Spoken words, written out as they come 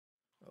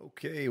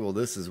Okay, well,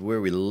 this is where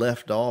we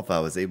left off. I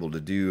was able to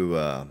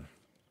do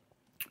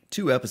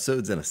 2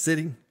 episodes in a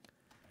sitting,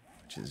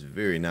 which is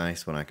very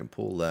nice when I can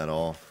pull that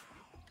off.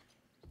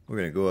 We're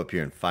going to go up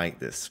here and fight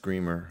this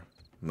Screamer,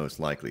 most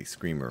likely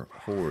Screamer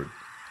Horde,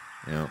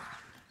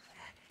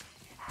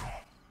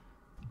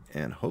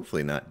 and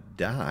hopefully not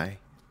die.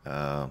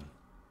 Did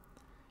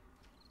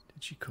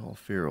she call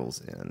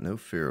ferals in? No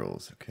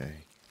ferals,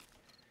 okay.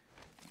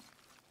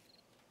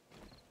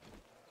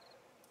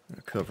 I'm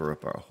going to cover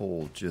up our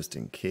hole just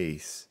in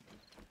case,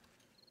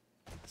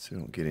 so we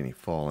don't get any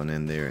falling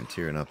in there and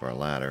tearing up our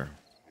ladder.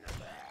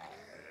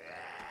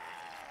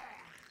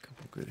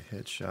 Couple good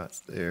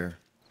headshots there.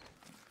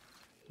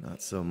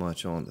 Not so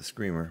much on the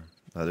Screamer.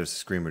 Oh, there's a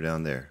Screamer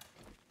down there.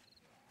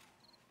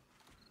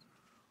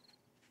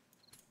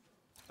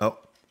 Oh,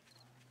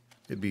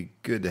 it'd be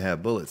good to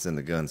have bullets in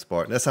the gun,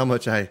 Spartan. That's how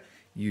much I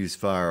use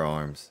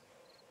firearms.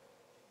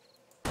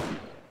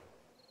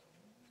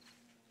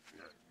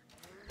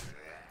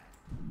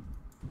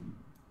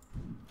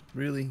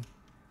 Really?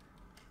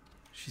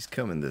 She's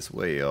coming this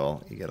way,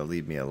 y'all. You gotta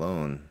leave me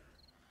alone.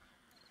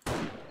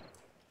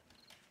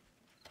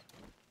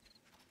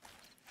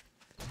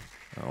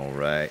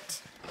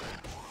 Alright.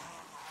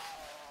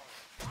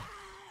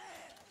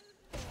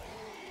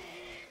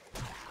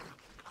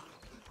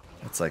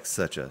 That's like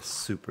such a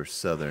super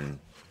southern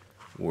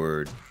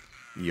word,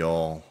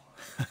 y'all.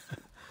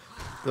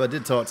 Though I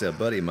did talk to a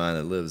buddy of mine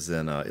that lives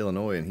in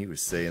Illinois, and he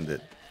was saying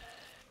that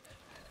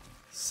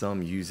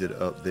some use it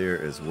up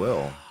there as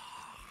well.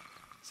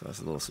 So I was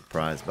a little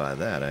surprised by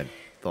that. I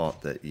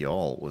thought that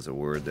y'all was a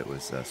word that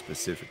was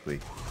specifically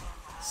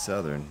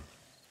southern.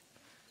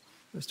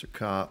 Mr.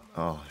 Cop.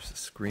 Oh, there's a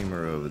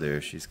Screamer over there.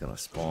 She's going to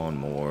spawn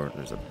more.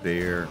 There's a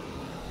bear.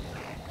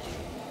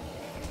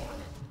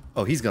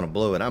 Oh, he's going to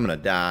blow it. I'm going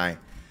to die.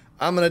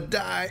 I'm going to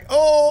die.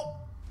 Oh!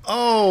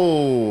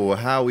 Oh!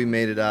 How we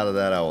made it out of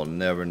that, I will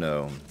never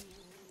know.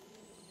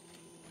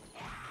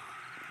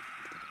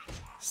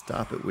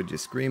 Stop it, would you,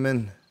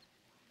 screaming?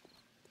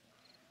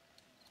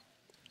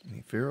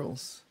 Any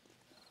ferals?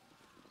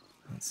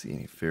 I don't see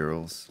any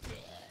ferals.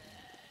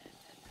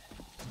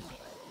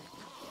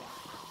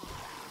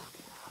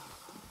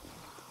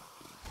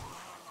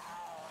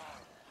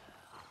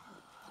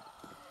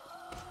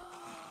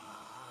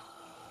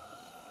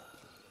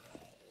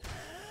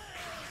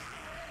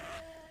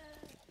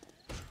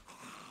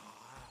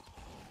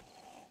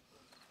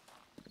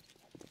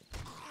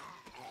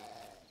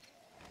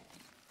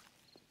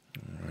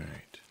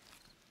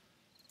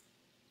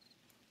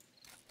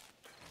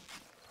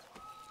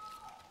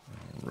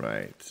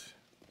 Right.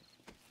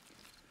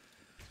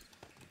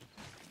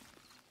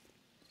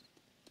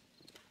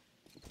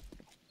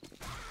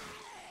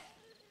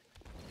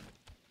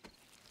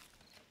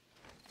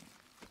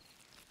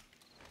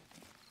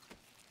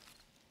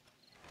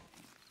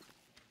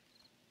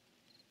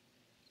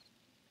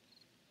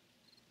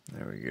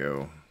 There we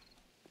go.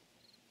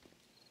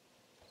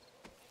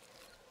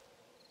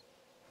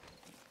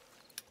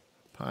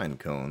 Pine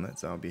cone. That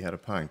zombie had a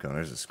pine cone.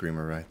 There's a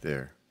Screamer right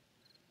there.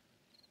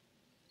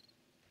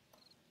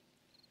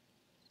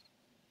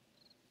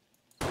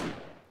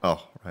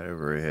 Oh, right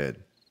over her head.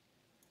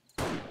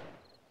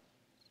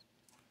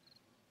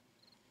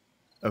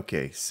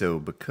 Okay, so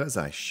because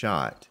I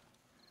shot,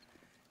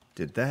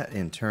 did that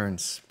in turn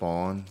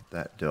spawn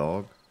that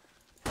dog?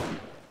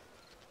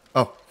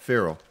 Oh,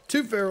 feral.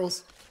 2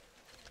 ferals.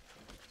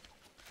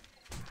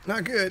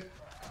 Not good.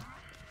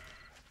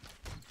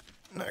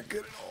 Not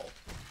good at all.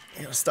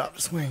 You gotta stop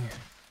the swing.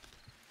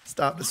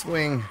 Stop the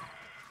swing.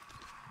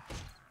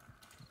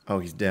 Oh,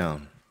 he's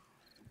down.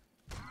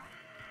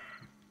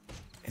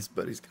 His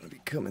buddy's gonna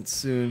be coming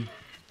soon.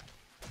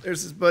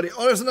 There's his buddy.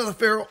 Oh, there's another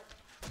feral.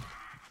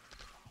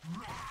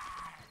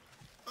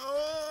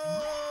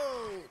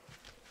 Oh!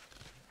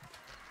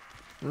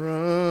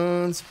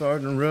 Run,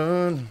 Spartan,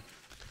 run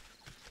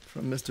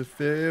from Mr.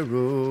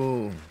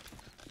 Feral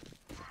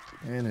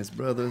and his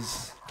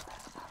brothers,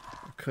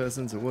 or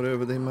cousins, or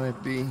whatever they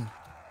might be.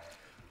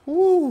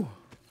 Woo!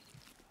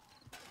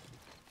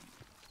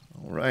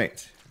 All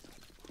right.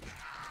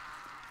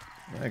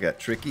 I got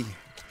tricky.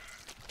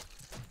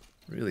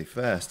 Really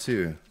fast,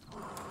 too.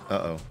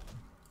 Uh-oh.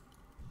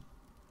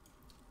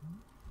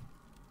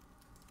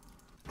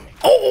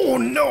 Oh,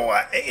 no,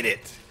 I ate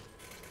it!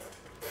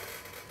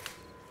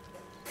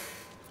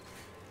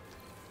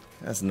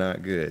 That's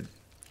not good.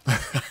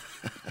 I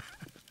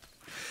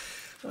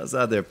was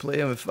out there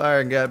playing with fire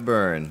and got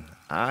burned.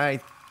 I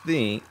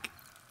think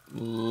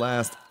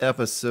last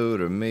episode,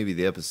 or maybe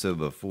the episode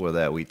before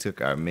that, we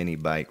took our mini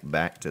bike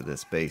back to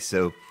this base.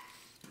 So,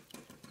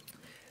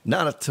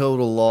 not a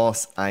total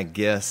loss, I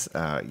guess.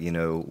 You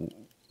know,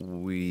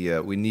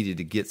 we needed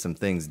to get some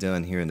things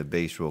done here in the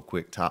base real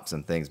quick, top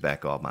some things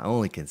back off. My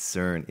only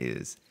concern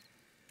is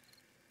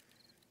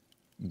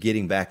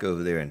getting back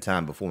over there in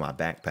time before my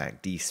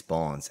backpack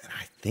despawns, and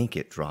I think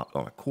it dropped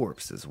on a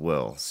corpse as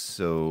well.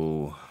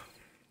 So,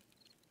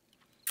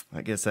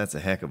 I guess that's a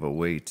heck of a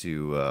way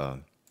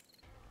to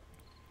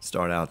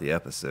start out the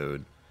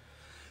episode.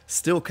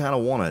 Still kind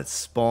of want to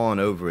spawn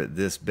over at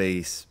this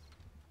base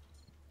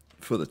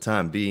for the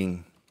time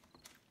being,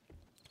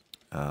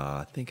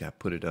 I think I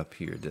put it up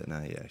here, didn't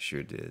I? Yeah, I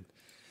sure did.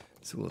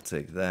 So we'll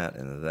take that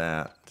and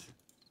that.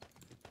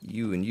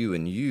 You and you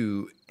and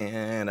you.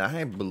 And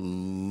I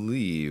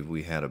believe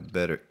we had a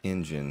better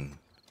engine.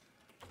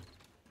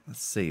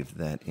 Let's save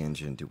that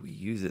engine. Did we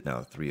use it?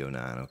 No,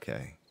 309.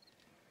 Okay.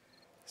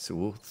 So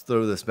we'll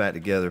throw this back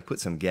together, put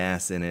some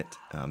gas in it.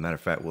 Matter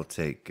of fact, we'll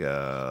take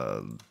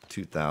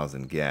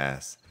 2,000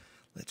 gas.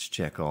 Let's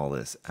check all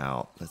this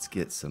out. Let's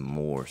get some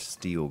more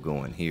steel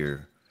going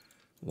here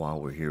while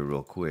we're here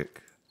real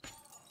quick.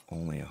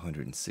 Only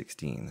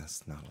 116.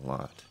 That's not a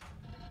lot.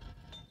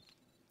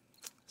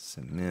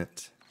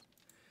 Cement.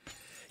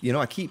 You know,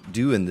 I keep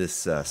doing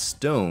this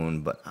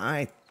stone, but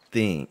I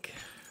think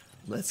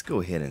let's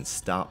go ahead and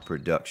stop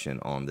production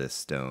on this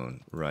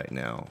stone right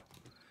now,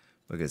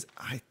 because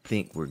I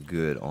think we're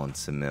good on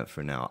cement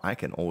for now. I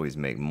can always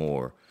make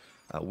more.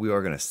 We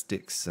are going to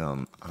stick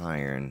some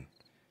iron.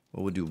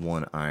 Well, we'll do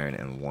one iron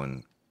and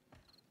one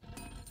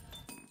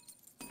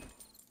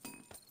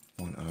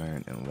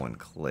iron and one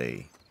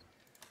clay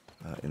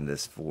in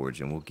this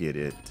forge, and we'll get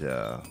it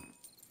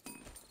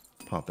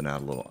pumping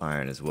out a little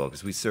iron as well,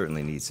 because we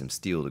certainly need some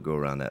steel to go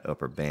around that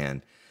upper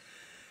band.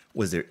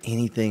 Was there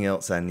anything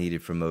else I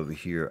needed from over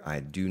here? I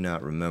do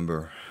not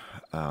remember.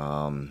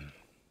 Are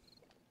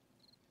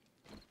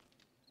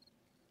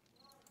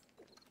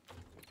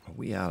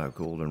we out of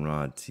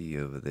goldenrod tea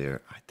over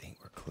there? I think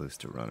we're close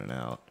to running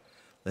out.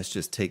 Let's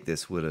just take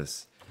this with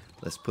us.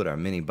 Let's put our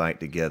mini bike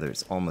together.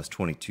 It's almost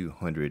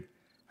 2,200.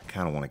 I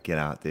kind of want to get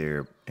out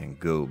there and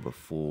go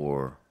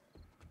before...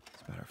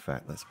 As a matter of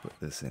fact, let's put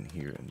this in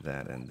here and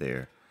that and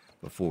there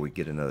before we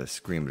get another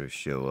screamer to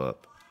show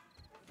up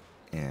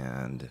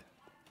and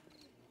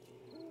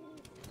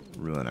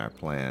ruin our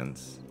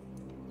plans.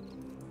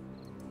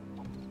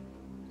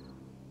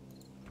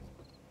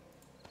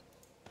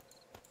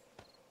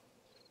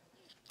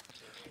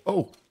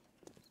 Oh!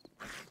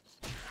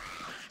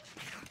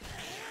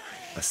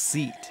 A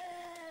seat.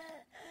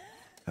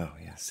 Oh,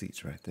 yeah,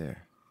 seat's right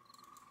there.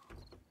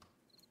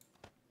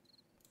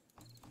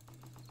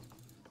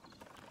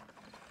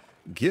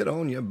 Get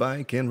on your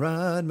bike and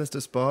ride,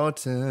 Mr.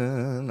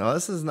 Spartan. Oh,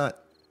 this is not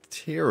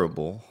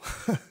terrible.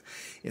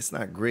 It's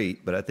not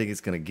great, but I think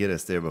it's going to get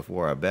us there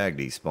before our bag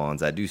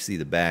despawns. I do see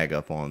the bag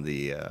up on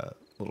the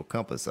little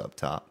compass up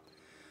top.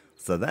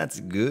 So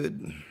that's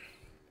good.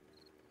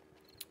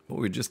 But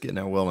we're just getting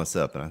our wellness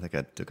up, and I think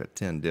I took a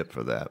 10 dip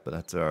for that, but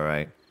that's all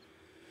right.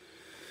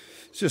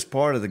 It's just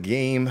part of the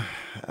game.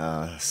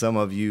 Some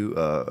of you,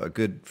 a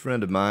good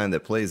friend of mine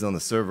that plays on the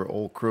server,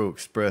 Old Crow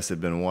Express,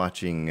 had been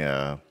watching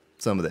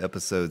some of the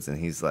episodes, and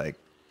he's like,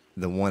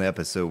 the one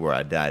episode where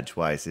I died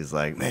twice, he's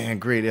like, man,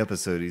 great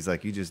episode. He's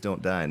like, you just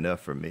don't die enough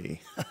for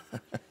me.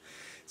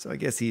 So I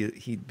guess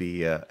he'd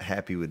be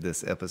happy with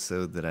this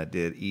episode that I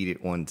did eat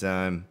it one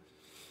time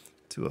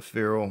to a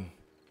feral.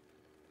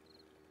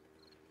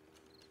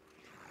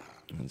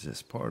 It's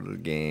just part of the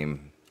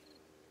game.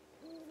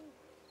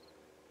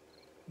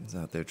 He's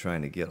out there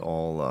trying to get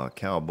all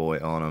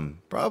cowboy on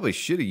him. Probably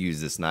should have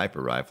used the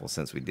sniper rifle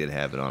since we did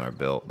have it on our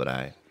belt, but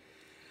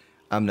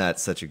I'm not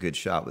such a good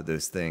shot with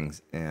those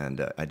things,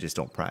 and I just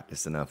don't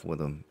practice enough with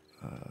them.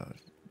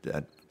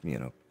 I,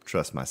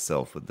 trust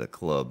myself with the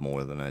club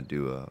more than I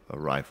do a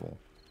rifle.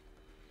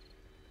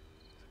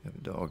 I have a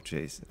dog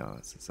chasing. Oh,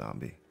 it's a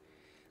zombie.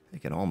 They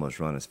can almost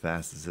run as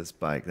fast as this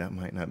bike. That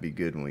might not be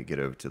good when we get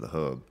over to the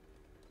hub.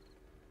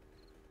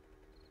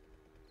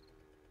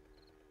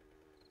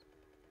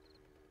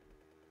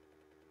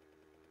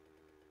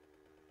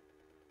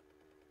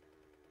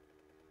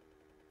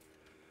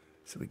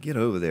 So we get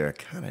over there, I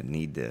kind of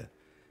need to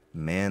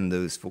man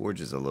those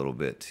forges a little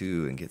bit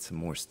too and get some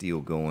more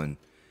steel going.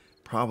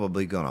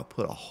 Probably going to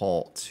put a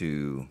halt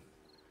to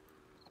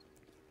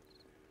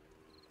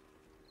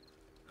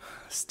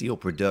steel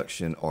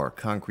production or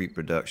concrete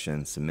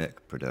production. Cement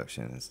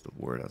production is the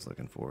word I was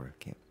looking for.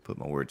 I can't put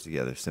my words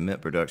together.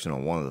 Cement production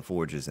on one of the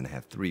forges and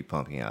have 3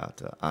 pumping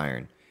out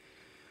iron.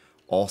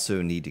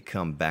 Also need to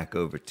come back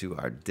over to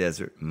our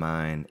desert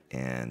mine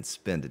and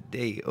spend a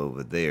day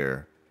over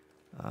there.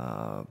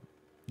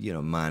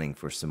 Mining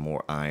for some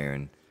more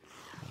iron.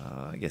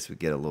 I guess we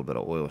get a little bit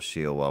of oil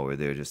shale while we're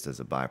there just as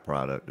a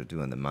byproduct of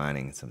doing the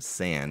mining and some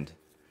sand.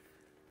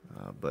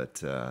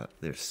 But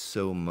there's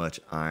so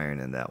much iron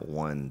in that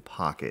one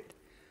pocket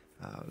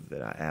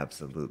that I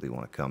absolutely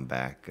want to come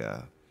back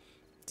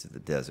to the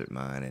desert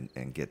mine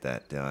and get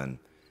that done.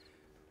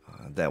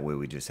 That way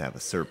we just have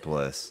a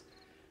surplus,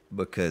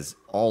 because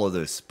all of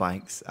those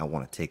spikes I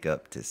want to take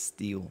up to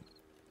steel.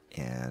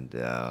 And,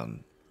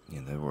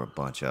 there were a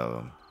bunch of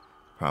them.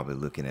 Probably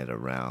looking at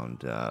around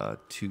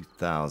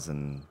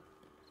 2,000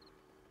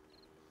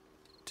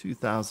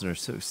 or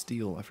so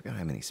steel. I forgot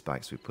how many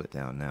spikes we put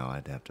down now.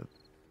 I'd have to,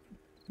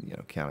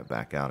 count it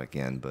back out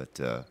again. But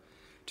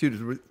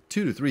 2,000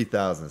 to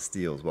 3,000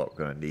 steel is what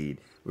we're going to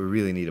need. We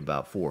really need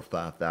about 4,000 or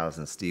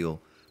 5,000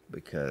 steel,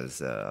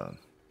 because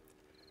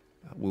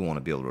we want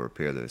to be able to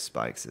repair those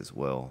spikes as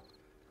well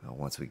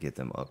once we get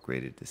them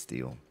upgraded to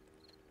steel.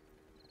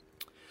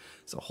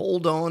 So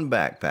hold on,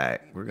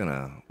 backpack. We're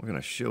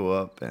gonna show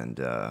up and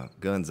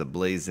guns a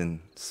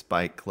blazing,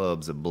 spike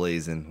clubs a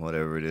blazing,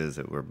 whatever it is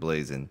that we're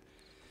blazing.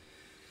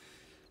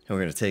 And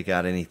we're gonna take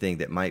out anything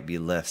that might be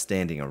left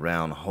standing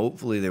around.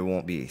 Hopefully there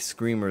won't be a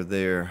screamer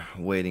there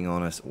waiting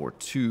on us or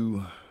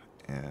two,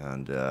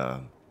 and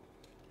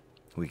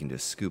we can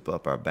just scoop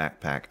up our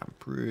backpack. I'm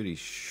pretty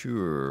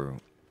sure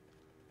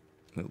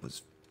it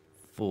was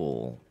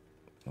full,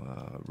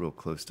 real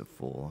close to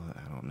full.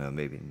 I don't know,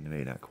 maybe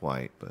not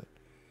quite, but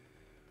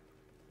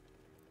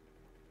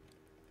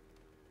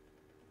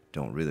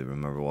don't really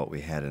remember what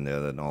we had in there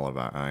other than all of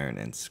our iron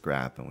and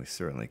scrap, and we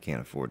certainly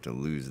can't afford to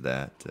lose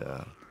that.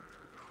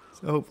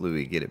 So hopefully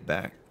we get it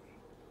back.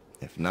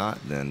 If not,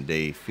 then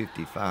day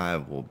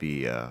 55 will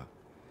be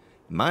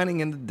mining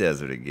in the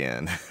desert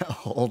again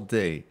all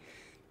day.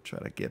 Try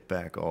to get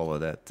back all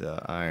of that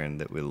iron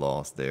that we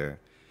lost there.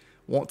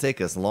 Won't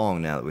take us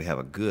long now that we have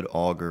a good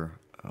auger.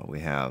 We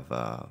have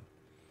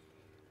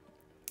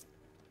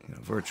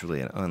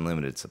virtually an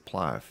unlimited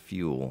supply of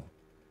fuel.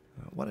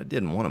 What I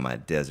did in one of my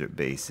desert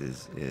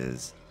bases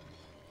is,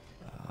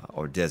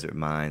 or desert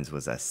mines,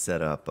 was I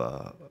set up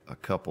a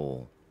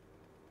couple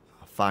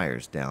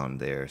fires down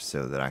there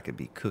so that I could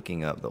be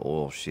cooking up the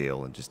oil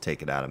shale and just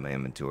take it out of my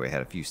inventory. I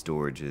had a few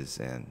storages,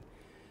 and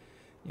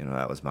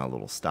that was my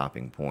little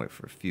stopping point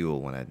for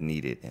fuel when I'd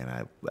need it. And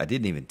I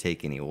didn't even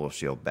take any oil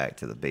shale back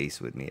to the base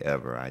with me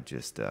ever. I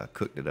just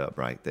cooked it up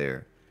right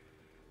there.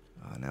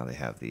 Now they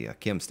have the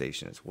chem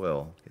station as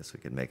well. Guess we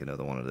could make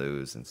another one of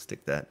those and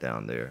stick that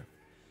down there.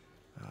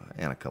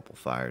 And a couple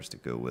fires to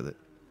go with it.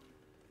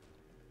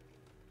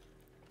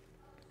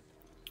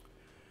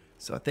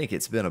 So I think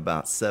it's been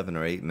about 7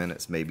 or 8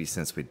 minutes maybe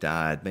since we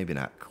died. Maybe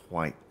not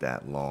quite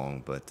that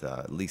long, but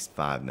at least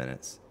 5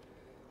 minutes.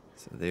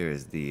 So there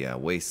is the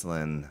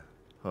Wasteland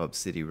Hub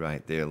City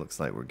right there. Looks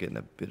like we're getting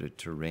a bit of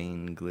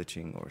terrain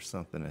glitching or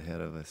something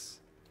ahead of us.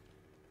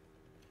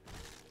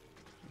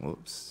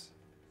 Whoops.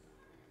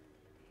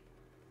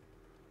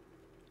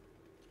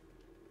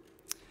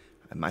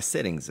 And my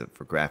settings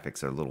for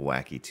graphics are a little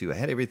wacky too. I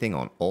had everything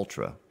on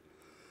Ultra.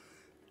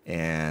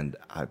 And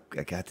I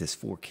got this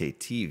 4K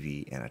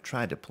TV, and I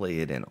tried to play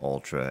it in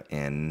Ultra,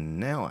 and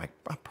now I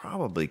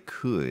probably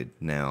could,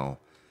 now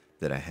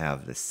that I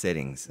have the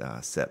settings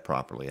set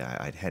properly.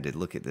 I had to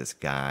look at this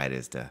guide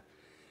as to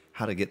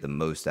how to get the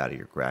most out of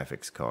your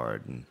graphics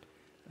card, and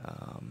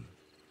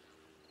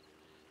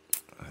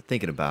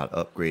thinking about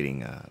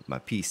upgrading my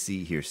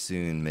PC here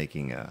soon,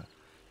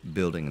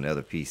 building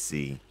another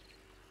PC.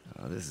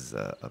 This is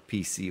a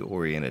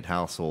PC-oriented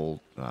household.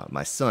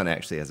 My son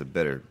actually has a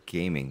better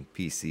gaming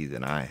PC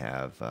than I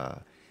have.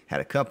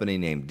 Had a company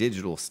named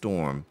Digital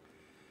Storm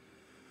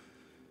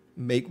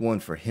make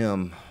one for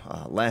him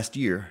last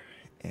year,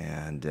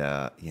 and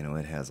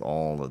it has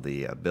all of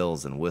the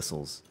bells and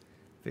whistles.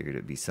 Figured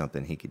it'd be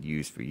something he could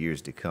use for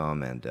years to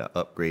come, and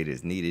upgrade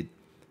as needed.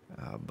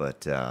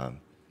 But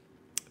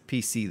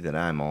PC that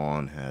I'm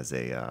on has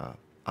a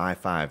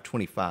i5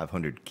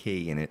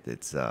 2500K in it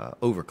that's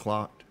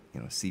overclocked.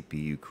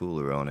 CPU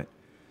cooler on it.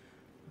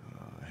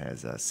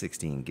 Has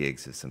 16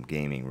 gigs of some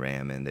gaming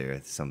RAM in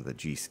there. Some of the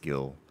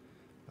G-Skill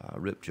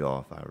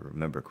Ripjaw, if I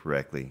remember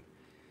correctly.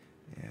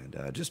 And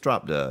just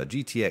dropped a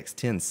GTX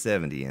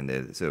 1070 in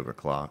there that's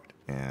overclocked,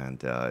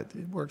 and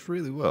it works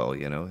really well.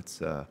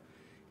 It's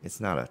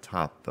not a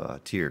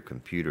top tier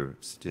computer.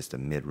 It's just a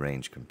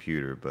mid-range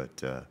computer,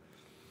 but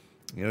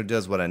it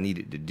does what I need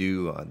it to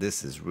do.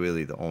 This is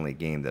really the only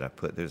game that I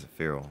put. There's a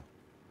feral.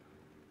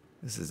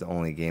 This is the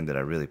only game that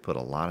I really put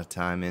a lot of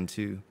time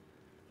into,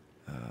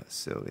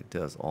 so it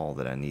does all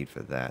that I need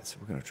for that. So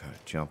we're going to try to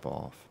jump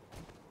off,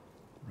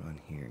 run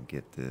here and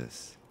get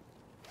this.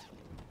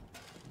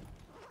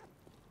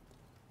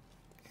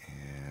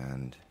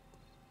 And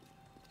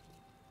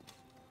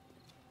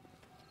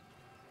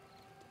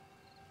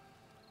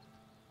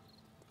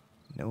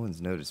no one's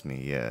noticed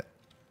me yet.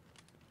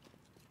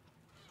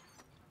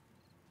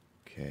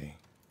 Okay.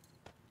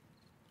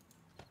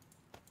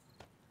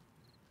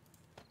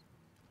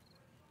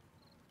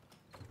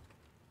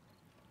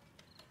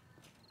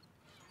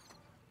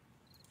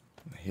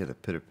 I hear the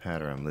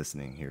pitter-patter. I'm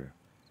listening here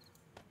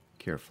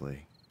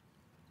carefully.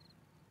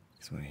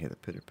 Because when I hear the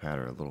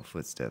pitter-patter of little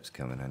footsteps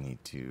coming, I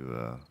need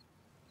to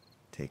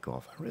take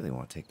off. I really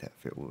want to take that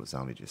Feral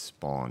zombie just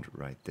spawned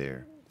right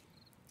there.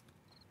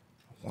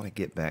 I want to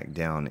get back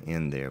down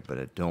in there, but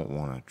I don't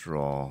want to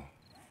draw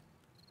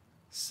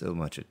so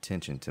much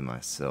attention to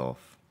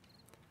myself.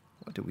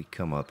 What did we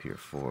come up here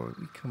for?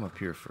 We come up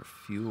here for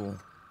fuel.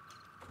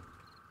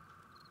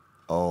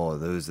 Oh,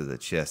 those are the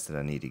chests that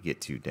I need to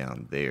get to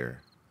down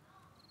there.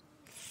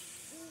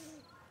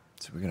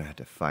 So we're going to have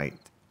to fight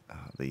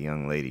the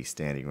young lady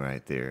standing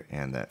right there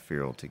and that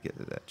feral to get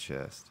to that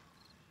chest.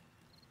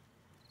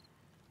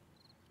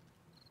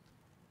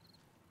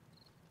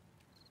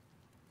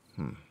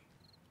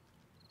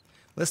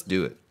 Let's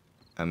do it.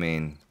 I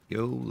mean,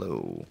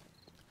 YOLO.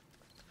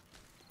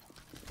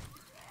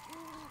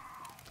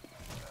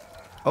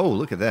 Oh,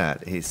 look at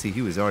that. Hey, see,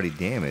 he was already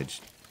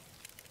damaged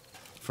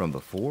from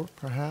before,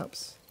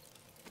 perhaps?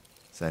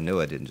 So I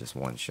know I didn't just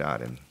one-shot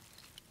him.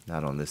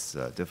 Not on this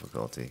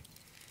difficulty.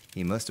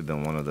 He must have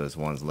been one of those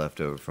ones left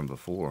over from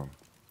before.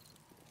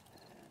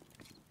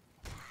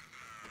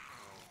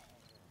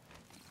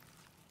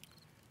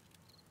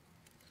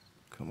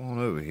 Come on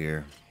over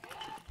here.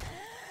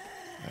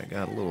 I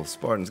got a little,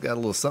 Spartan's got a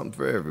little something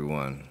for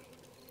everyone.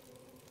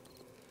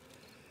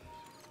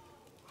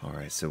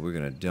 Alright, so we're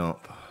going to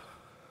dump.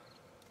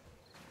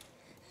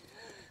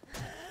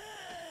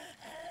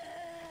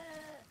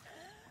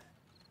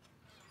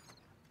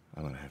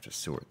 I'm going to have to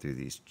sort through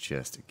these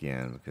chests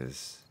again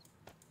because,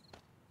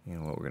 you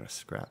know what, we're going to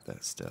scrap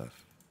that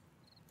stuff.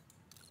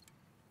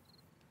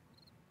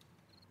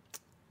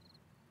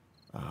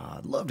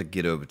 I'd love to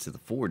get over to the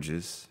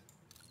forges.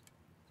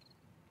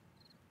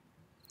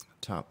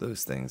 Top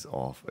those things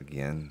off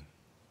again.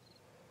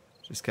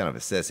 Just kind of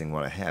assessing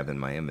what I have in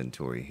my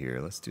inventory here.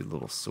 Let's do a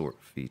little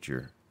sort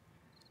feature.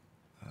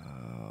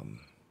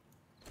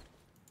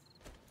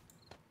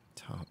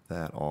 Top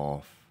that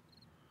off.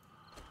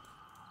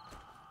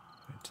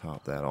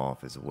 Top that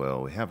off as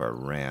well. We have our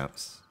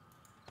ramps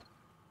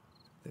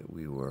that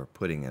we were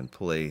putting in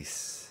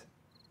place.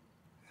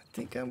 I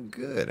think I'm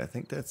good. I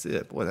think that's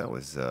it. Boy, that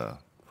was,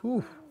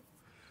 whew.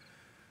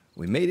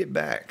 We made it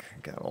back.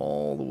 Got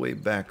all the way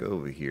back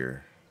over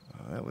here.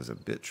 That was a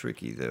bit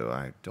tricky, though.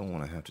 I don't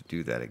want to have to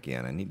do that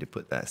again. I need to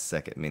put that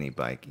second mini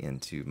bike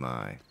into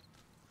my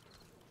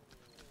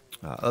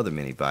other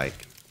mini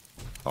bike.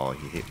 Oh,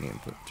 he hit me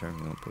and put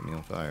me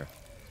on fire.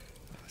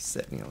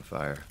 Set me on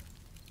fire.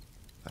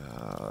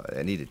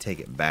 I need to take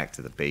it back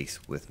to the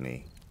base with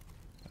me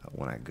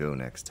when I go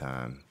next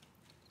time.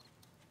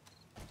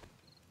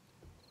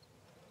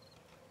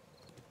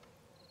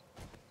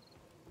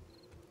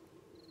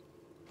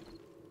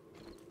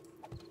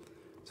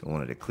 So I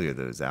wanted to clear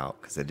those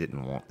out because I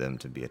didn't want them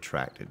to be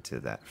attracted to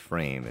that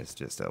frame. It's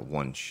just a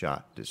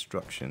one-shot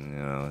destruction,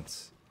 you know.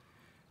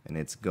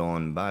 It's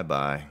gone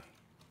bye-bye.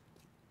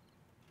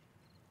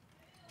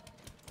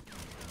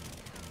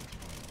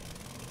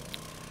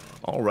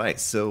 All right,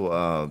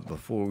 so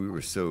before we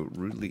were so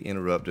rudely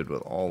interrupted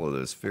with all of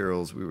those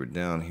ferals, we were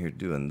down here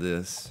doing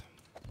this.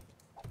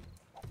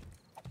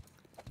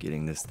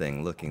 Getting this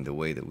thing looking the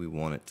way that we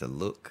want it to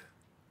look.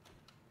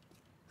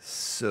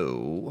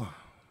 So,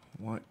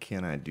 what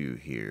can I do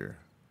here?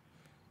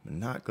 I'm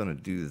not going to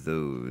do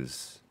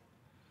those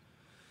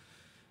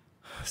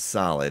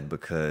solid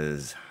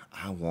because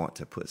I want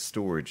to put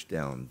storage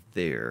down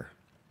there.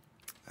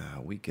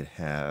 We could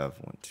have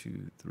 1,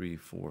 2, 3,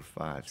 4,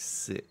 5,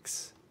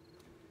 6.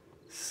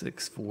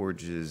 6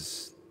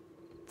 forges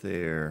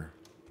there.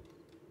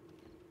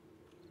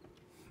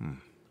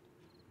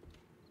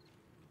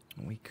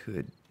 We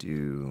could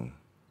do,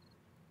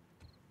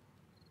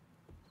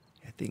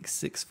 I think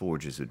 6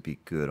 forges would be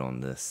good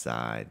on this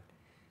side.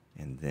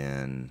 And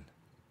then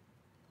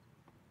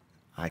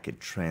I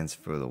could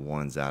transfer the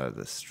ones out of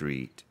the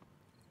street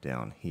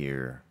down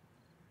here.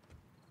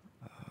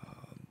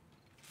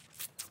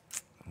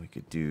 We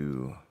could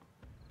do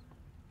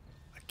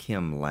a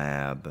chem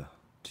lab,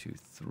 2,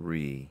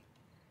 3,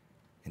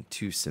 and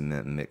 2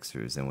 cement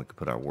mixers. Then we could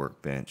put our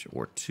workbench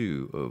or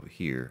 2 over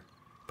here.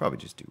 Probably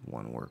just do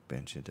 1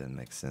 workbench. It doesn't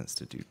make sense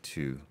to do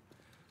 2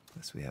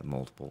 unless we have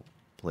multiple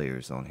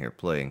players on here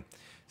playing.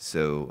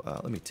 So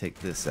let me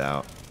take this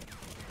out.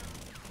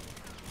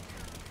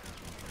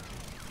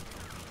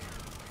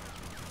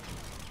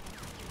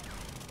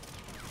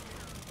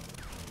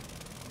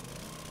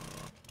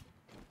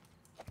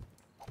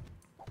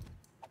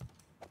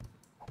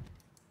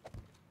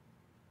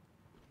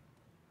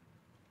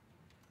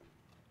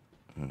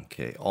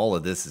 Okay, all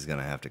of this is going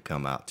to have to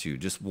come out too.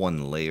 Just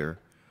 1 layer.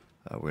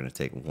 We're going to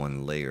take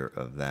 1 layer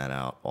of that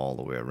out all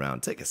the way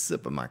around. Take a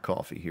sip of my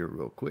coffee here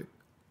real quick.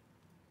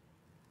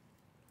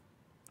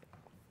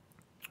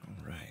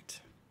 All right.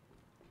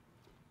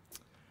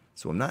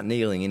 So I'm not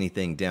nailing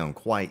anything down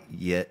quite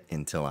yet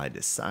until I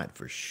decide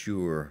for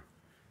sure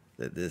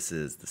that this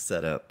is the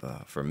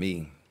setup for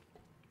me.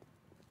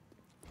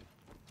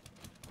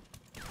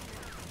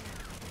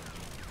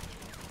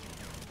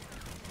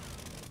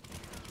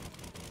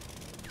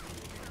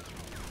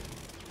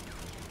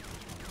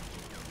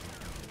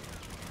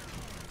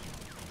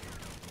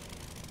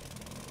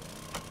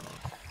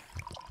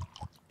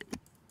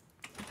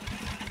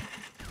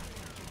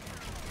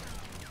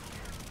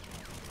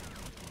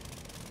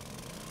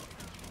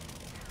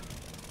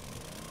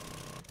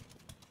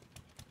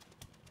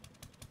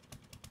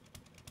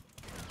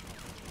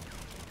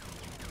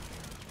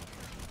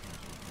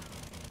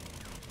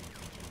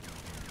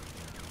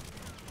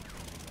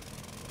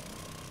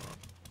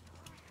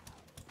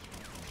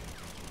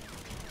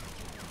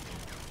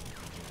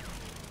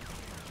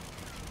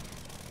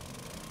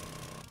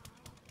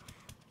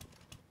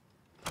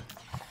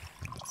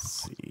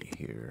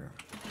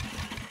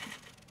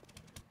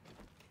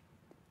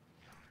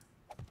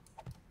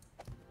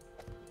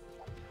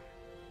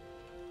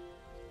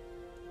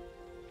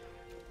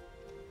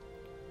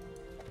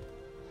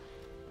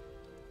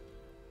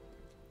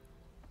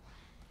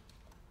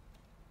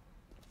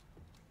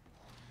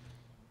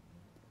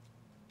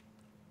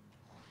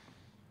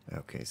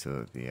 Okay,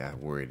 so yeah, I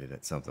worried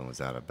that something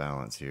was out of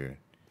balance here.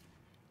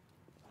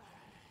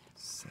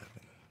 7.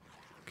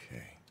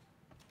 Okay.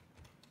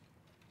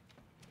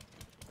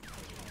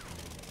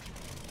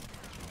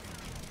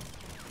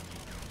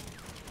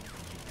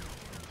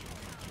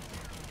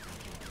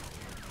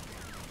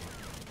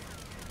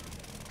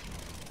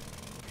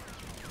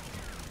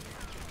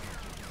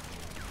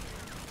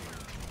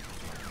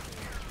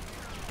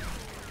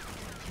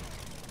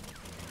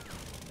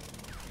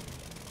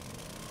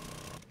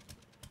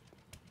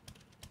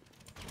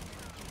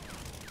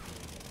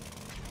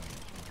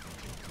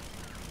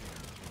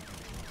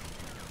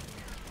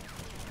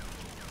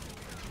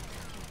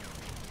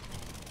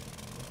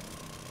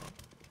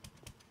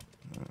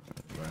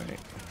 Right.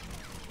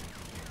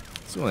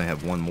 So I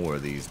have one more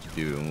of these to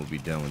do, and we'll be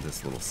done with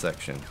this little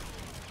section.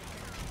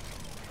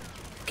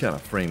 Kind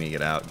of framing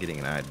it out, getting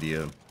an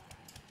idea of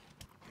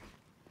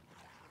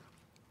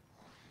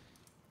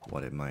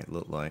what it might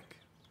look like.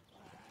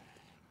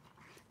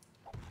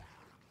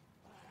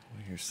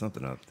 I hear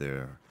something up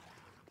there,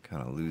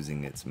 kind of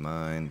losing its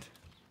mind.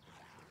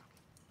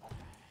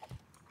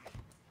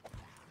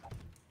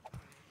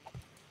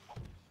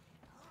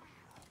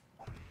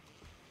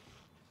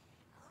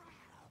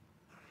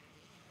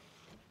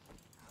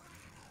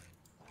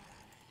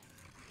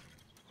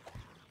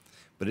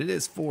 But it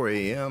is 4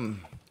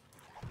 a.m.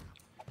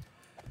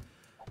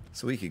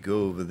 So we could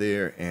go over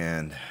there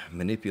and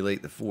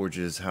manipulate the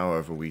forges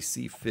however we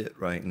see fit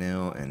right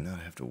now and not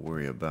have to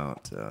worry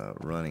about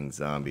running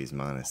zombies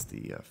minus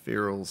the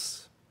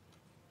ferals.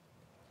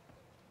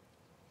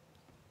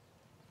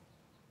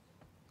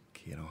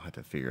 Okay, I don't have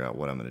to figure out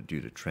what I'm going to do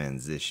to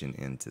transition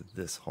into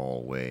this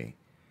hallway.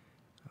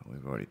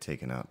 We've already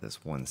taken out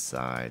this one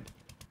side.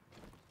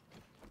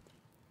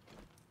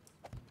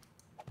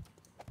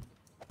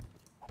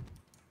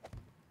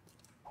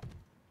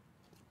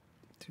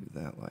 Do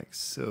that like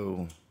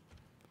so.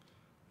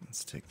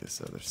 Let's take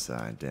this other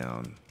side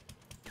down.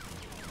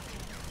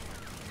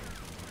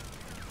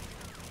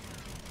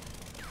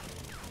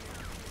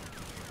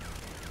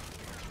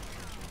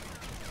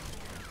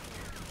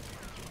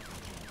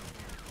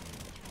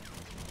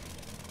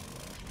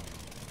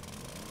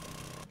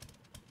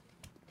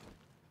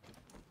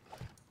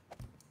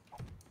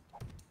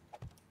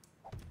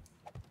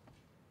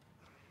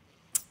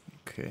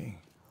 Okay,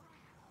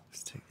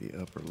 let's take the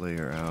upper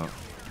layer out.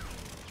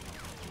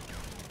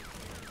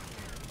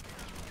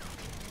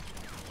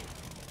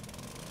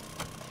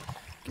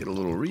 Get a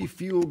little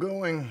refuel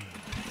going.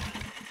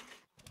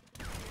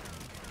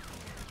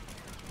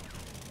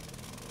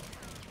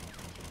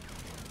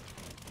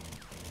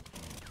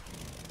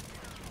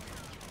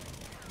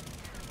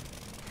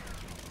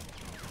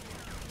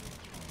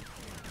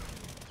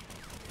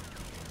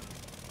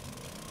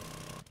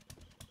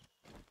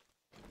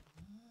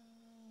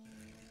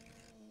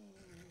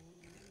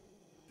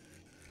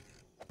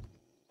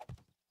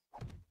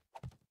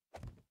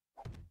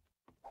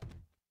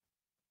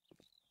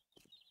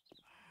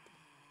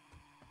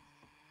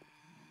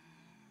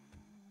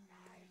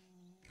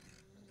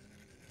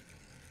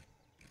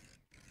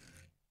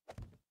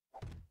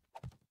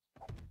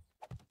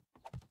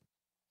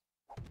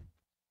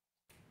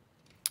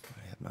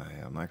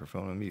 My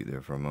microphone on mute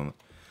there for a moment.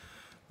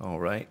 All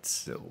right,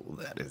 so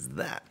that is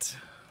that.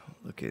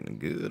 Looking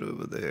good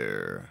over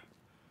there.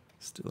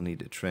 Still need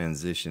to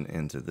transition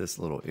into this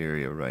little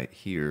area right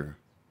here.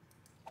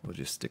 We'll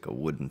just stick a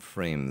wooden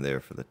frame there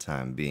for the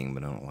time being,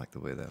 but I don't like the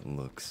way that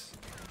looks.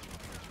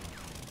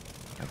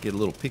 I get a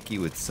little picky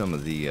with some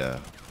of the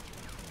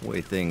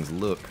way things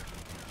look,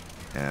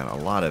 and a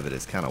lot of it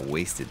is kind of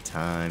wasted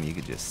time. You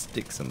could just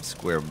stick some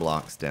square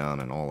blocks down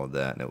and all of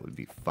that, and it would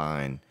be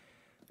fine.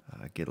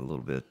 I get a little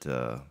bit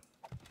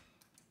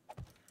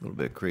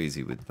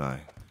crazy with my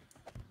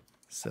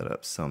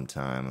setup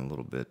sometime, a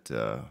little bit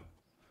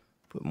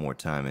put more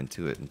time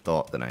into it and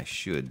thought than I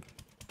should.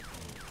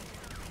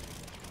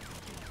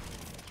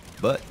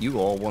 But you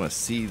all want to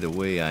see the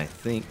way I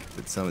think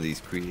with some of these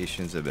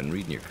creations. I've been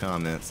reading your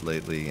comments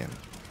lately, and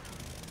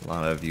a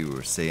lot of you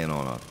were saying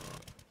on a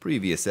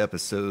previous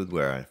episode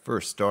where I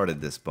first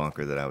started this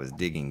bunker that I was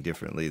digging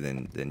differently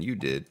than you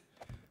did.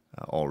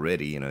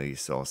 Already, you know, you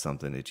saw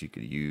something that you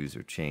could use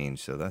or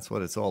change, so that's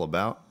what it's all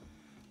about.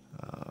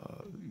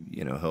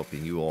 You know,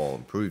 helping you all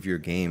improve your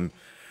game.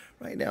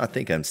 Right now, I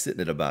think I'm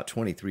sitting at about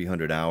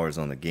 2,300 hours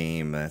on the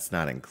game. That's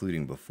not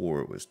including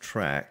before it was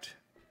tracked.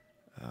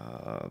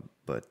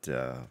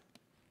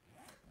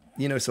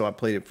 You know, so I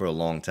played it for a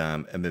long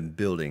time. I've been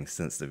building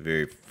since the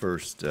very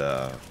first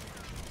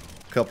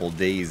couple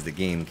days the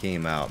game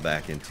came out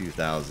back in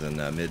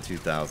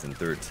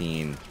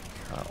mid-2013.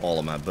 All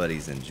of my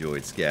buddies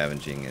enjoyed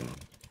scavenging and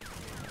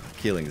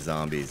killing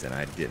zombies, and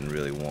I didn't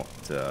really want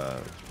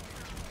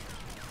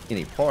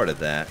any part of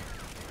that.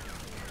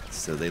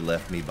 So they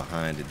left me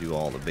behind to do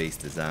all the base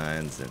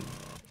designs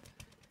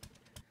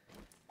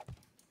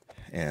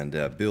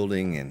and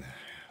building and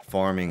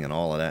farming and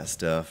all of that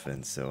stuff.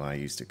 And so I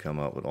used to come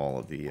up with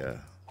all the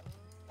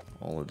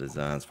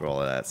designs for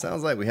all of that.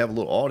 Sounds like we have a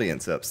little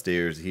audience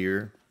upstairs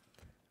here,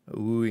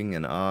 oohing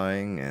and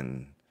eyeing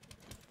and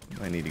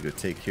I need to go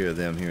take care of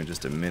them here in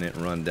just a minute.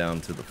 Run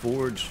down to the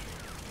forge.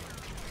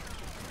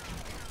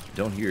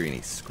 Don't hear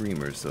any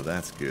screamers, so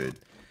that's good.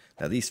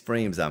 Now these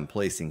frames I'm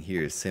placing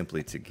here is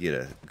simply to get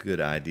a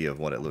good idea of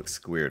what it looks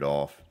squared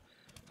off.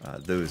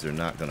 Those are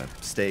not going to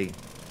stay.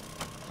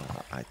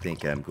 I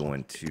think I'm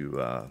going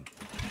to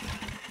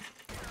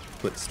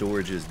put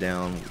storages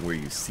down where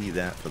you see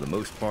that for the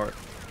most part.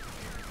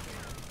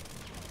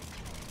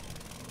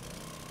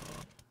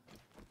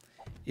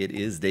 It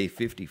is day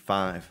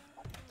 55.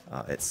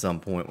 At some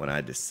point when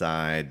I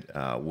decide,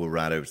 we'll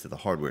ride over to the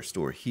hardware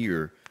store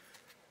here.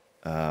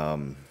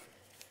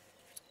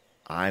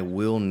 I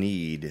will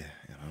need,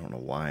 I don't know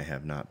why I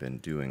have not been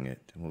doing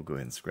it. We'll go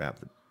ahead and scrap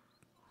the,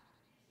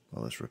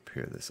 well, let's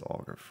repair this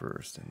auger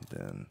first and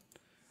then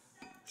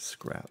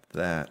scrap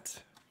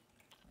that.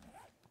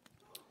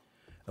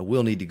 I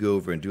will need to go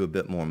over and do a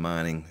bit more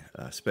mining,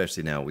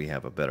 especially now we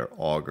have a better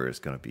auger. It's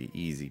going to be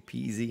easy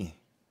peasy.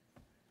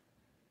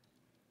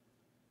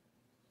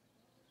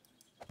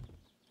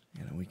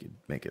 You know, we could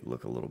make it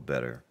look a little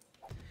better.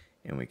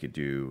 And we could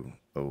do,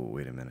 oh,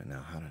 wait a minute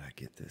now. How did I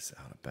get this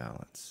out of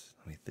balance?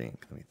 Let me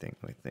think.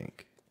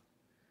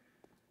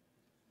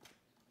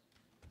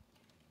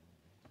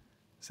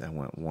 So I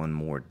went one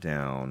more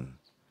down.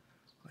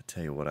 I'll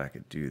tell you what I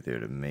could do there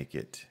to make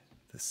it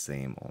the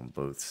same on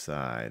both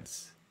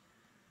sides.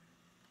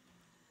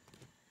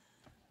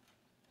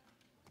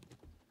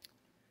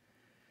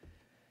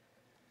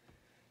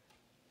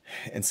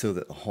 And so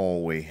that the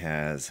hallway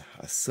has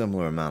a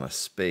similar amount of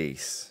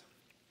space.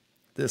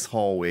 This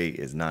hallway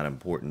is not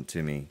important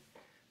to me.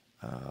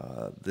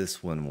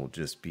 This one will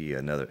just be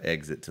another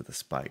exit to the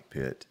spike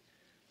pit.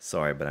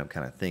 Sorry, but I'm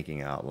kind of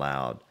thinking out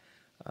loud.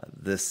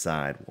 This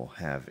side will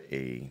have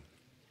a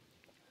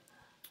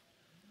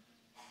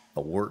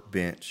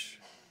workbench.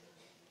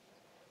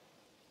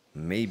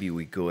 Maybe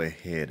we go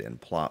ahead and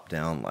plop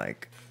down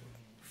like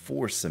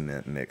 4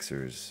 cement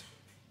mixers,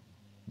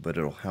 but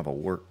it'll have a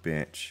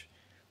workbench.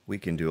 We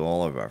can do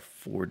all of our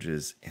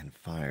forges and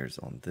fires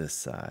on this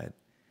side.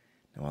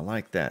 Now I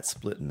like that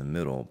split in the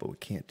middle, but we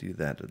can't do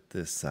that at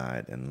this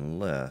side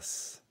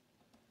unless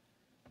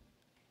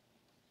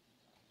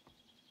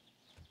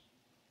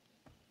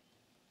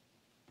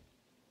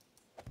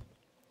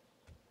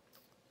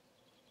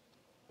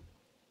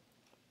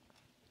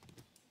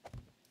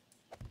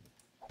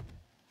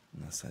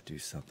I do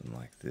something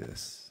like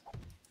this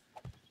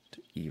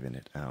to even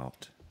it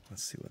out.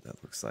 Let's see what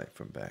that looks like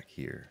from back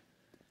here.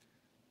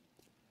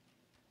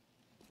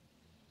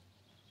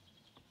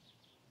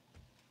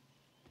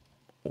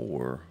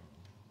 Or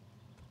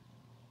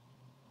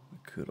we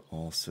could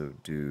also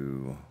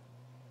do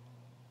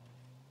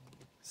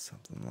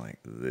something like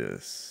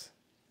this.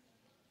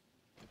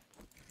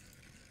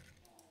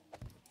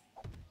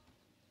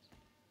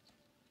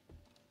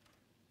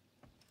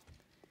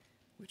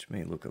 Which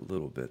may look a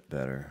little bit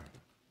better.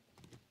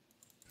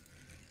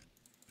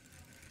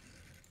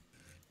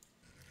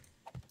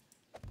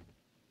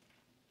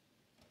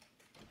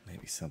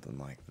 Maybe something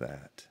like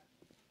that.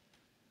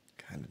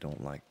 Kind of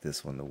don't like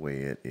this one the way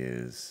it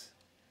is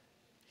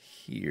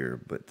here,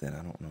 but then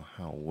I don't know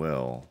how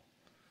well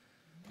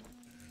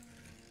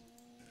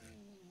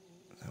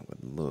that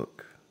would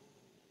look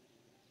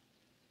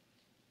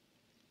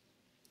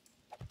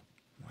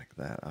like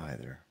that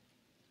either.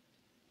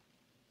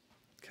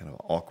 Kind of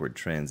awkward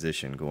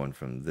transition going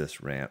from this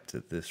ramp to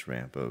this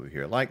ramp over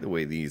here. I like the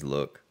way these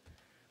look.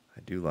 I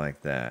do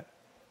like that.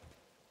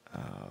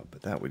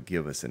 But that would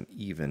give us an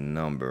even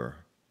number.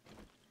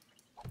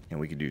 And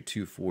we could do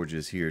 2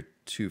 forges here,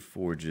 2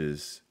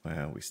 forges.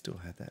 Well, we still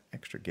had that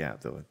extra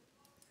gap though.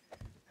 I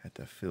had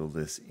to fill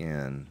this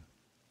in.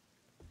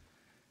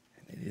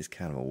 And it is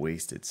kind of a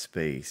wasted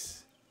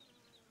space.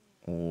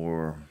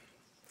 Or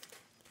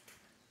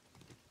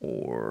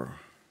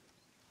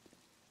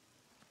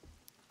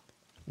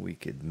we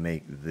could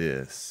make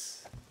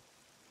this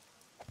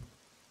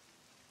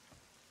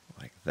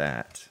like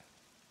that.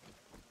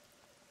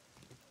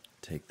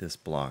 Take this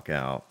block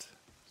out,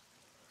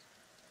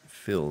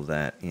 fill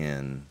that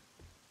in,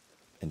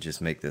 and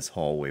just make this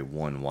hallway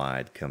 1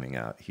 wide coming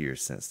out here,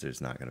 since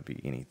there's not going to be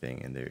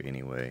anything in there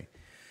anyway.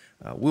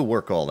 We'll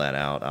work all that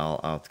out.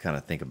 I'll kind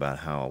of think about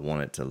how I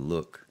want it to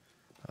look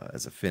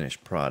as a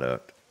finished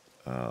product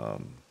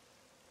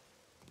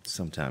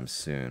sometime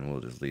soon.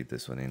 We'll just leave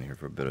this one in here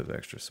for a bit of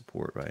extra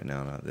support right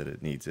now, not that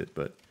it needs it,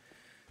 but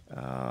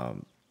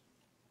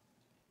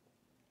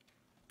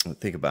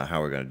think about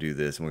how we're going to do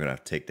this, and we're going to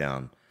have to take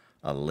down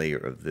a layer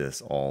of this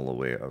all the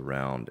way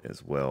around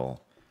as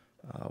well.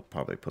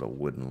 Probably put a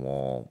wooden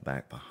wall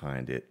back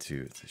behind it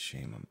too. It's a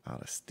shame I'm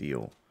out of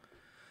steel.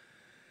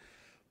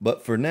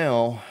 But for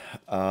now,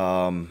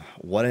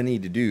 what I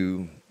need to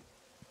do,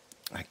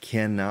 I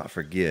cannot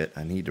forget,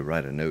 I need to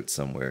write a note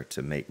somewhere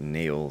to make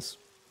nails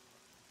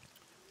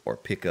or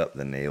pick up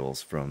the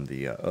nails from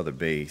the other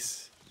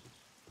base.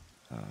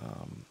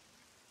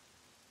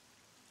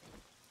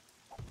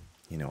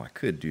 You know, I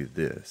could do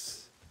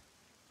this.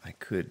 I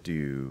could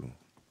do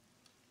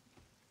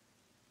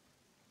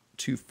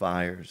 2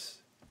 fires,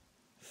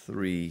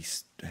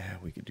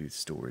 We could do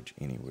storage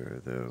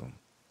anywhere though.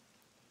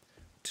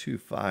 2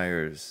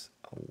 fires,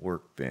 a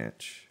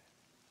workbench,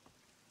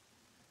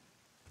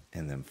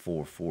 and then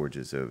 4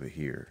 forges over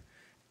here.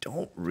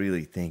 Don't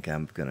really think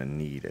I'm gonna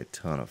need a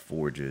ton of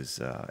forges.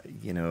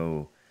 You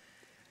know,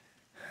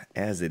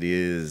 as it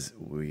is,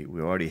 we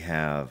already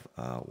have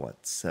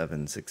what,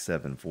 7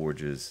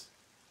 forges.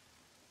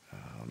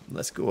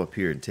 Let's go up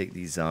here and take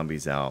these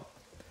zombies out.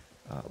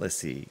 Let's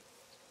see.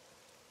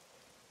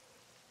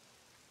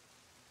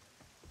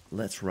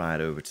 Let's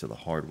ride over to the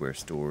hardware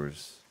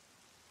stores.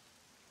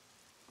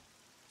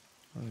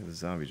 Look at the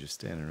zombie just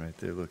standing right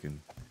there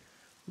looking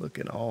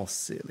all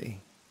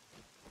silly.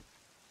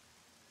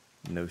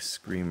 No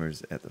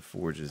screamers at the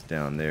forges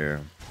down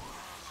there.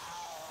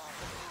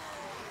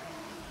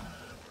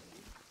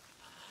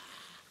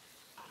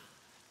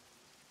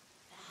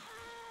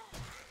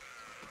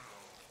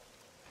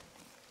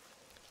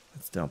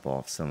 Let's dump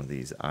off some of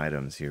these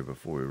items here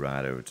before we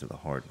ride over to the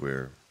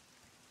hardware.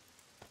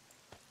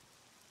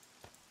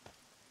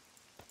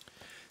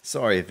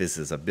 Sorry if this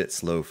is a bit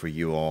slow for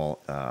you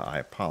all. I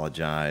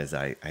apologize.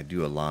 I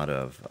do a lot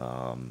of,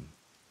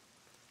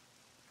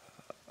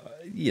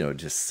 you know,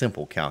 just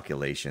simple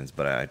calculations,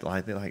 but I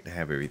like to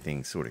have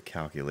everything sort of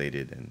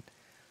calculated and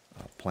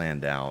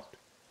planned out.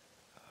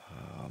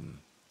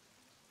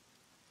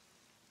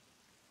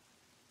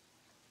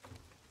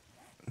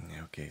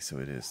 Okay, so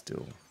it is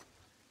still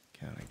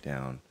counting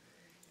down.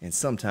 And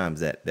sometimes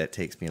that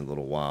takes me a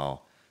little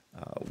while.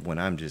 When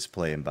I'm just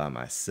playing by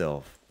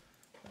myself,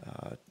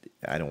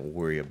 I don't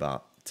worry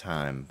about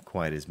time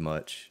quite as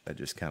much. I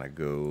just kind of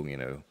go, you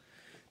know,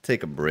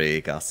 take a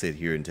break. I'll sit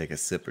here and take a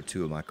sip or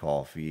two of my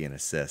coffee and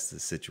assess the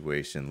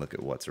situation, look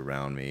at what's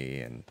around me,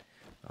 and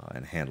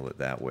handle it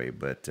that way.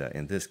 But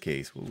in this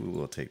case, we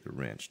will take the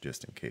wrench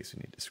just in case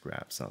we need to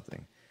scrap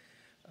something.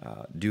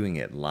 Doing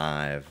it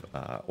live,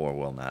 or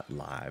well, not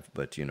live,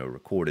 but, you know,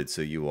 recorded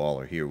so you all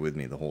are here with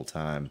me the whole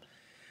time.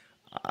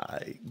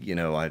 You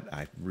know,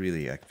 I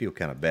feel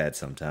kind of bad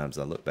sometimes.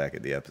 I look back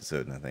at the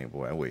episode and I think,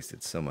 boy, I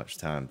wasted so much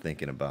time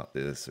thinking about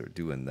this or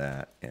doing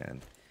that,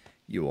 and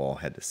you all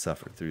had to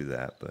suffer through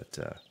that. But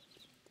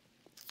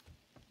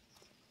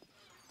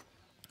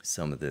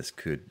some of this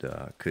could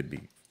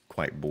be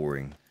quite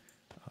boring,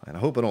 and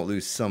I hope I don't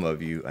lose some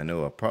of you. I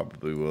know I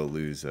probably will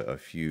lose a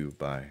few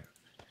by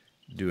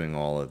doing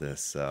all of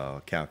this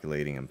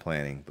calculating and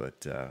planning,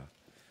 but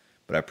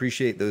I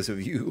appreciate those of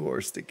you who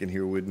are sticking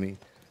here with me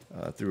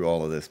through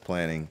all of this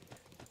planning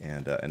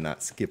and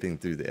not skipping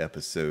through the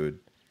episode,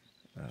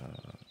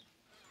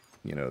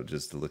 you know,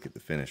 just to look at the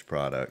finished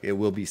product. It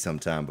will be some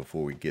time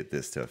before we get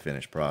this to a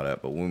finished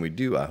product, but when we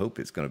do, I hope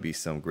it's going to be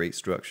some great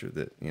structure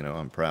that, you know,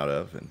 I'm proud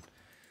of, and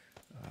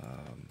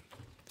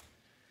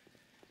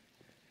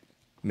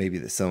maybe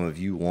that some of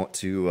you want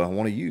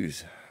to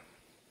use.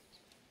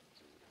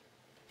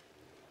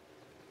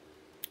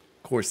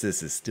 Of course,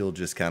 this is still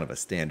just kind of a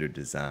standard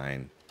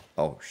design.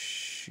 Oh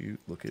shoot,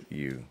 look at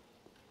you.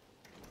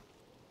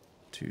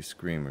 2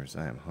 screamers.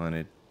 I am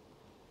hunted.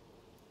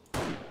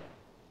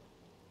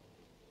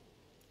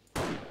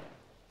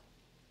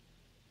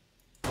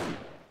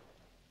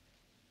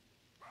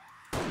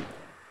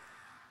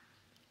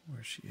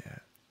 Where's she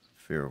at?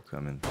 Feral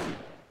coming.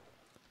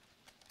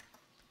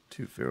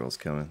 2 ferals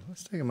coming.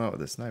 Let's take them out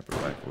with a sniper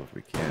rifle if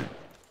we can.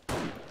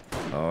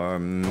 Or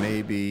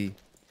maybe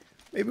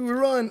we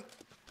run.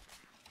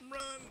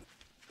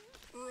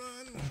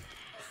 Run.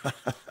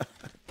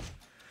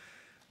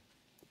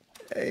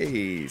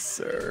 Hey,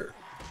 sir.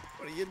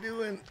 What are you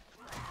doing?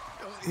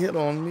 Don't hit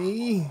on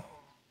me.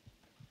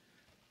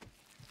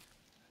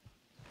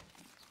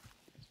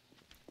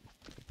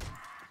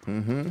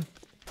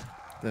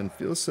 Doesn't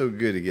feel so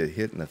good to get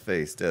hit in the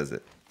face, does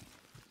it?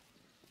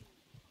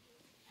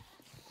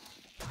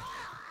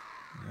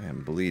 I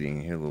am bleeding.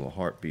 I hear a little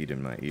heartbeat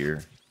in my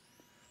ear.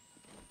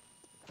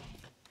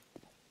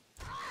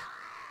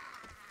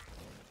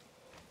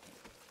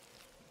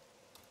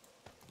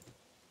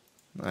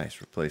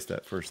 Nice, replace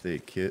that first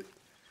aid kit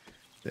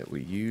that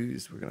we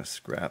used. We're going to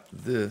scrap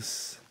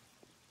this.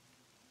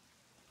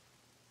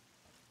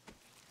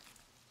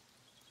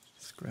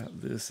 Scrap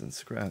this and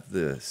scrap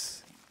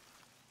this.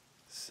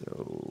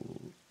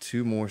 So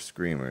 2 more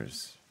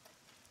screamers.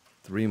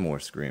 3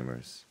 more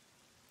screamers.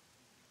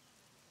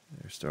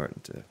 They're starting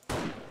to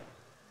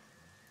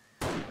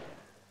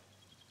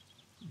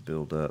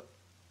build up.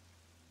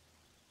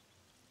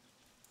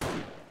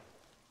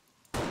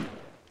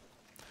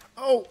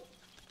 Oh!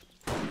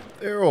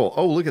 Feral.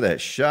 Oh, look at that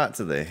shot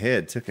to the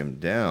head. Took him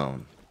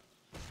down.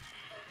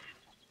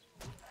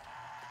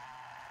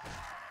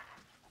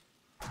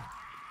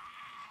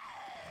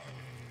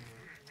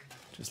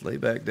 Just lay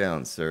back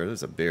down, sir.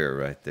 There's a bear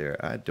right there.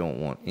 I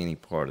don't want any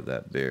part of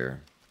that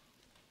bear.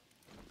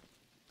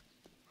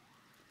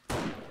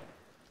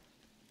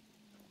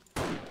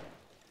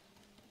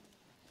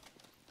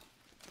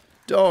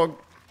 Dog.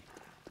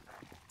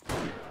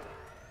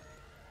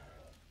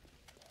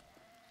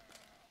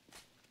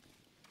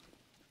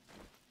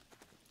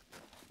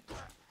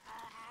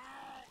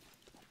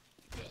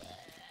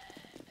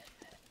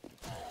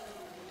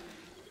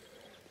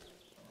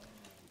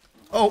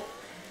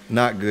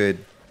 Not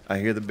good. I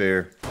hear the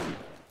bear.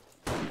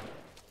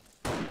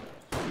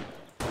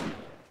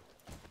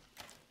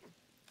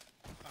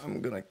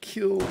 I'm gonna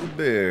kill the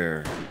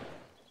bear.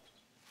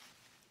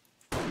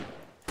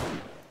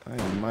 I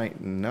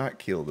might not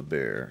kill the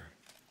bear.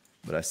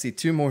 But I see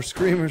 2 more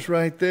screamers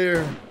right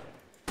there.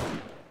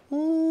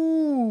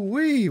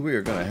 Ooh-wee. We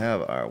are gonna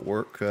have our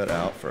work cut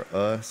out for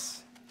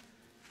us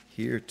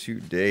here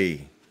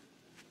today.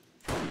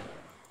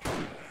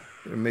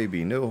 There may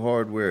be no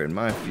hardware in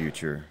my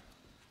future.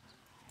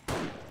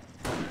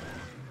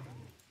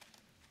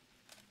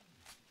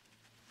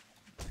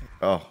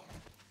 Oh.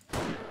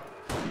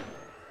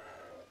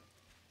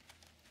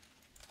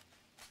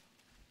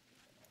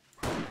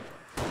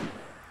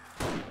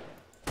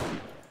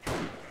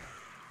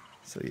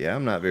 So yeah,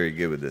 I'm not very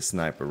good with this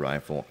sniper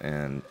rifle,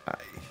 and I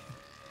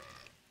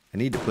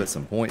need to put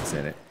some points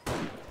in it.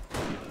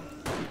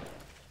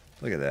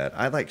 Look at that.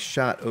 I like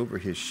shot over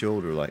his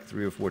shoulder like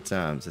 3 or 4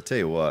 times. I tell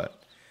you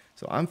what.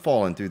 So I'm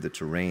falling through the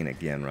terrain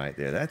again right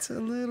there. That's a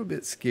little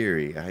bit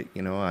scary. There's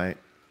a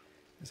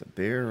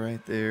bear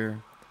right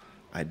there.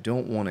 I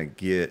don't want to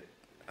get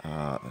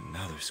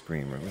another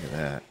screamer. Look at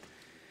that.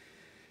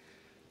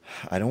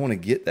 I don't want to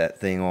get that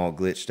thing all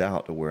glitched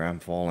out to where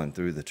I'm falling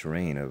through the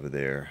terrain over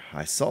there.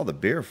 I saw the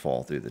bear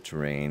fall through the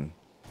terrain.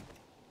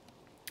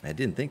 I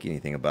didn't think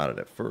anything about it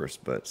at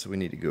first, but so we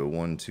need to go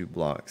 1, 2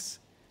 blocks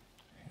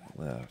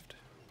left.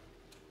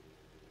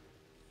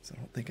 So I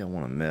don't think I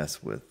want to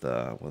mess with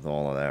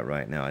all of that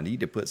right now. I need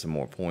to put some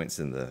more points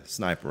in the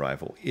sniper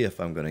rifle if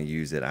I'm going to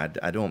use it.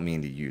 I don't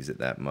mean to use it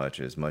that much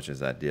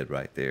as I did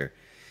right there.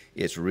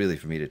 It's really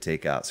for me to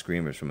take out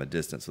screamers from a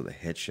distance with a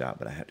headshot,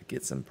 but I have to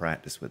get some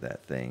practice with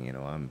that thing. You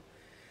know, I'm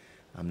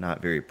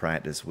not very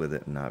practiced with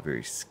it and not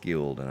very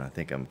skilled, and I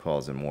think I'm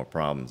causing more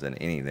problems than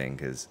anything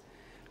because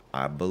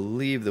I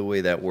believe the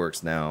way that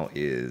works now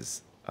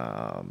is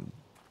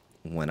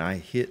when I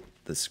hit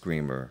the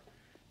screamer,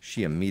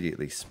 she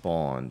immediately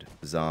spawned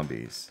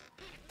zombies.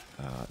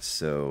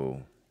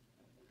 So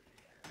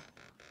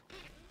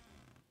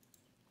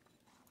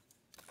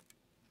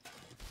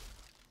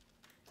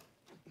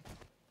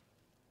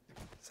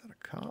is that a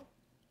cop?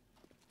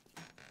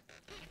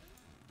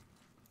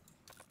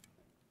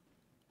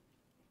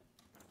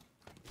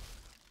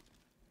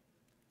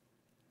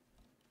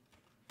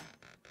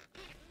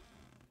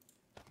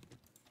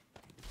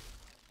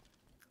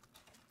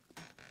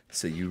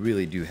 So you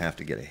really do have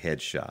to get a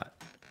headshot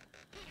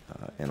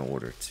in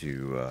order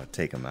to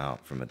take them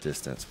out from a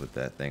distance with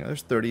that thing.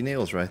 There's 30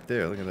 nails right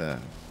there. Look at that.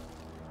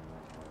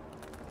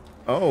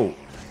 Oh,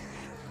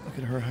 look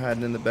at her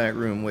hiding in the back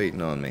room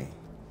waiting on me.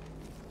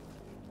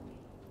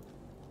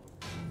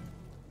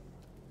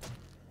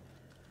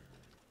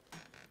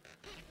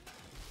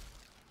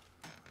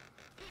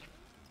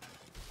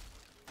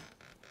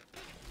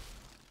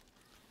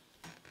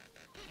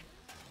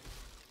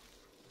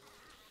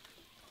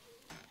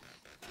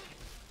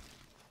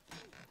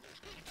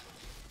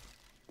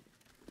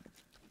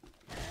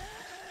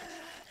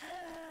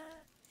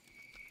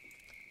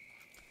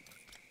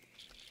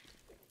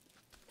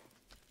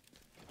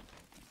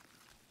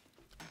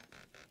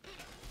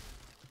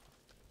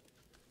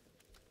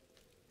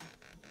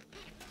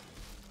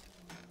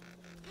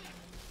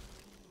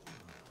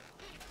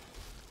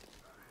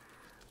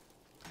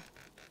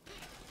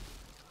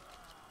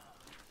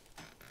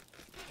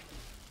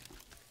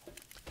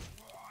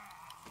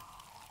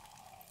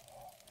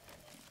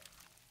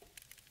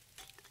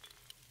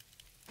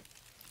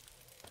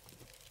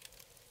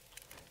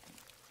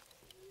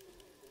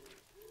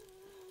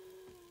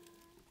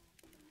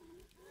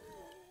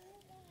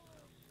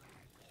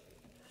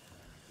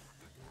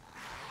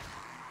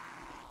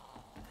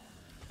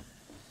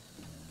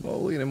 Well,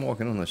 look at him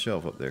walking on the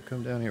shelf up there.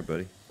 Come down here,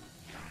 buddy.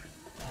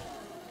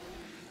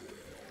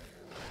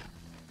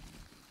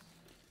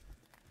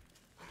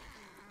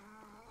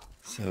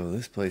 So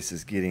this place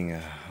is getting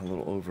a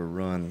little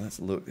overrun. Let's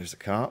look. There's a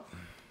cop.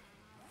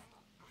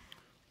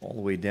 All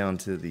the way down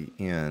to the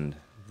end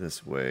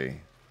this way.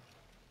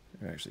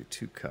 There are actually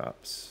 2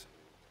 cops.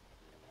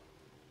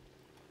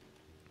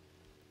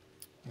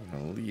 I'm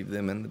going to leave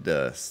them in the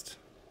dust.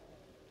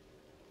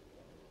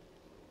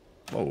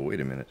 Oh, wait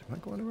a minute. Am I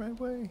going the right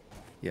way?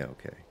 Yeah,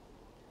 okay.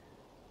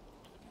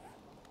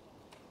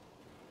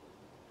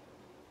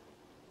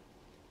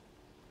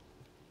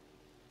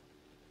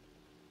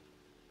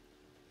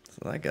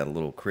 So that got a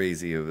little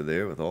crazy over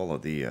there with all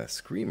of the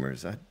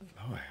screamers. I'm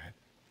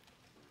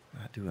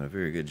not doing a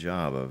very good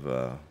job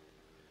of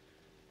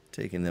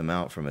taking them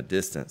out from a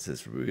distance.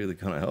 It's really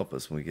going to help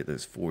us when we get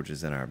those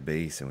forges in our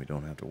base and we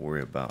don't have to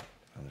worry about...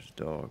 Oh, there's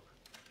a dog.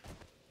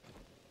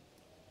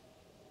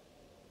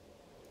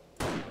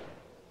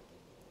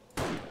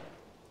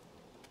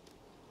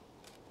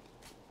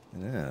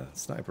 Yeah,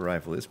 sniper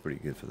rifle is pretty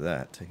good for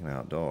that, taking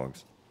out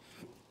dogs.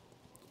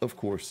 Of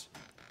course,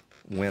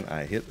 when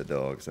I hit the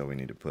dogs, so we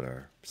need to put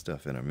our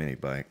stuff in our mini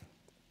bike.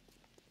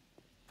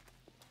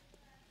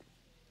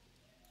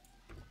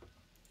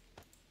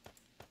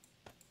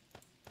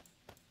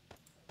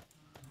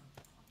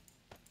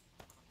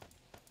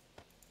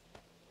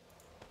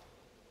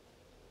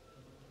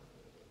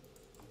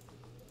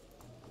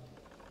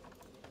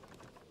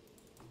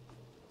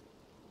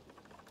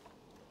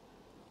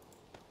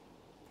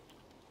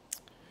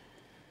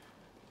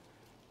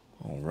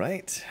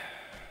 right.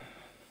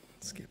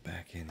 Let's get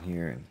back in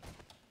here and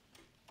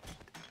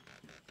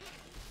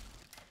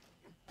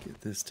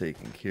get this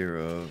taken care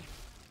of.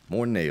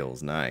 More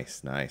nails.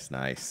 Nice, nice,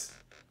 nice.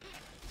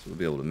 So we'll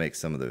be able to make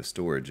some of those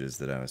storages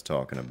that I was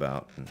talking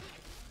about.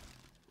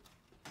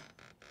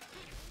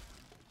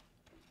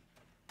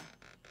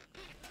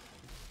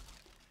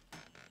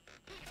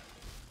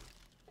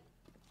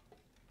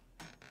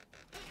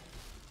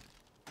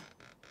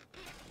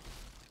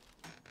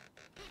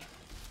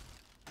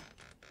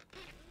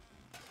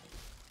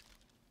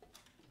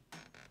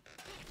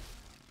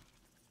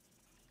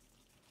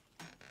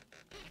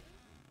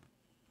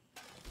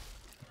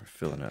 We're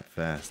filling up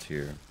fast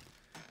here.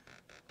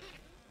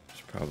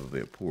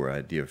 Probably a poor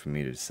idea for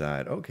me to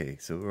decide. Okay,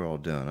 so we're all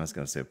done. I was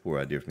going to say a poor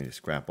idea for me to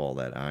scrap all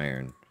that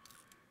iron.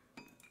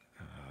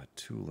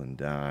 Tool and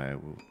die.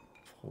 We'll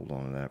hold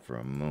on to that for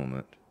a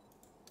moment.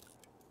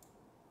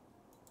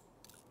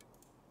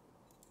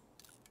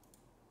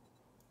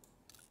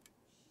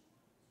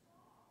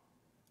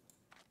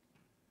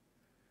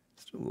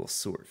 Just a little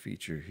sort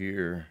feature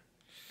here.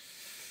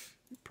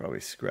 Probably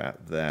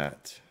scrap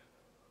that.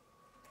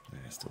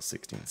 Yeah, still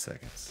 16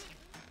 seconds.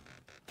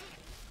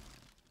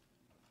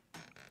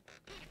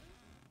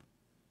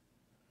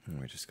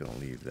 We're just going to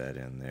leave that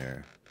in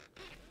there.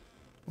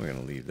 We're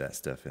going to leave that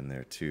stuff in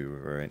there too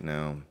right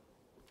now.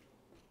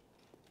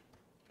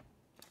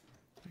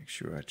 Make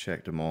sure I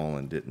checked them all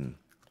and didn't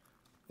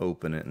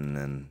open it and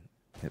then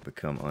it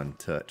become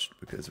untouched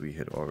because we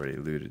had already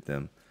looted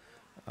them.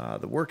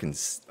 The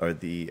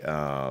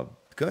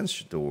gun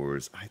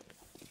stores, I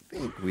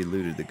think we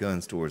looted the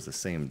gun stores the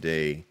same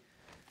day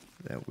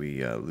that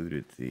we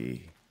looted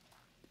the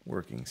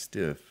working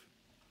stiff.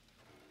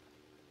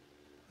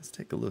 Let's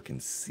take a look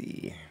and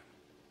see.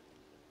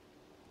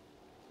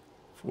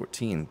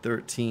 14,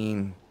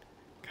 13.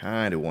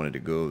 Kind of wanted to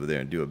go over there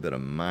and do a bit of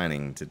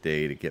mining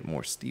today to get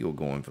more steel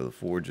going for the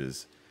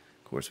forges.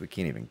 Of course, we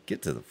can't even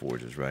get to the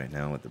forges right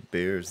now with the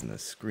bears and the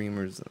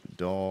screamers and the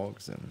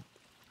dogs. And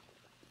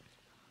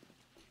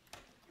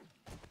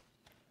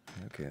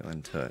okay,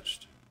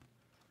 untouched.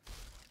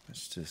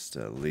 Let's just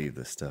leave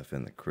the stuff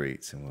in the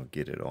crates and we'll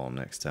get it all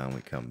next time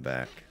we come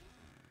back.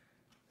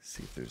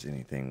 See if there's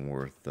anything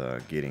worth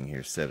getting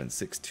here.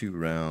 7.62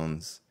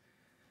 rounds.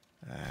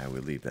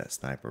 We'll leave that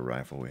sniper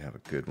rifle. We have a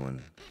good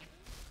one.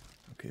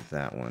 Okay,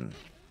 that one.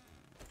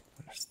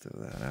 Let's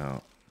throw that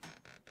out.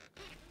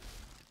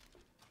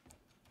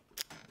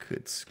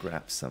 Could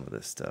scrap some of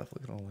this stuff.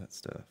 Look at all that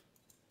stuff.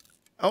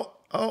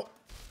 Oh!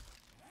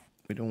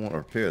 We don't want to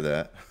repair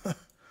that. I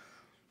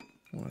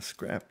want to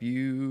scrap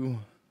you.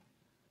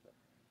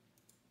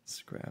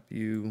 Scrap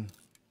you.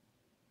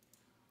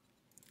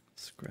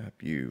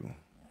 Scrap you.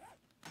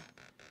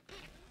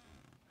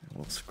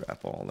 We'll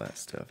scrap all that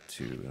stuff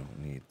too. We don't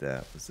need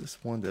that. Was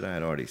this one that I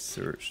had already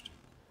searched?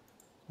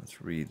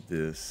 Let's read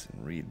this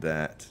and read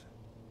that.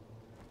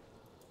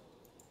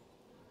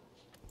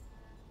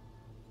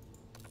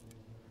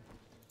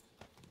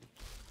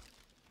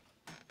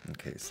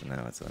 Okay, so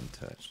now it's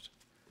untouched.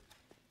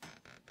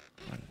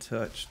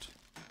 Untouched.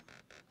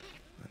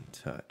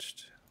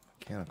 Untouched.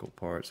 Mechanical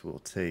parts we'll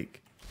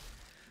take.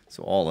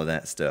 So all of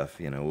that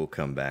stuff, you know, we'll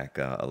come back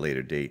a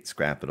later date,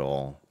 scrap it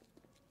all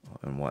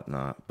and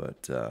whatnot.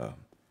 But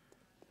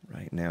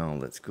right now,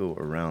 let's go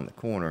around the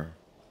corner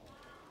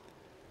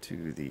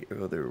to the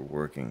other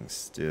working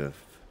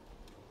stiff.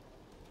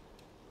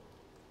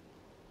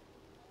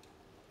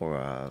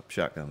 Or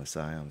shotgun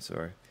Messiah, I'm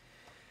sorry.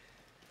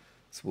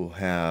 So we'll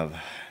have,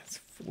 it's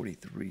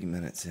 43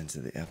 minutes into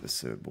the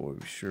episode. Boy,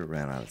 we sure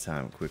ran out of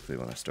time quickly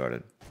when I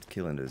started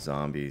killing those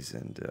zombies.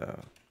 And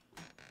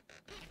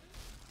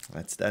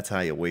that's how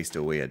you waste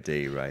away a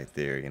day right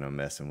there, you know,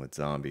 messing with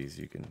zombies.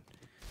 You can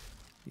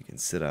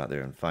sit out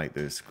there and fight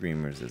those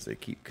screamers as they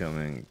keep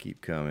coming,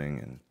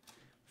 and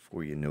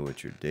before you know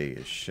it, your day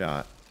is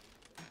shot.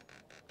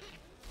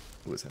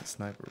 What was that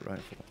sniper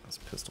rifle? That's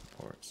pistol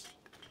parts.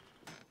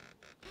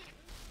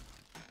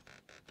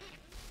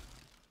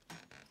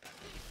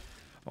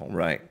 All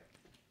right.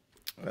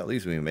 Well, at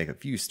least we can make a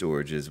few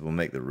storages. We'll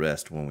make the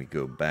rest when we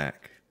go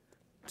back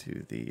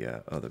to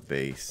the other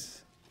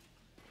base.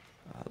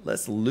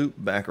 Let's loop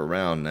back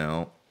around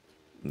now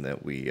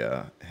that we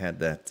had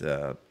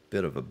that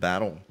bit of a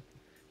battle.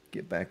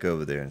 Get back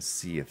over there and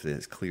see if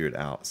it's cleared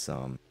out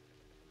some.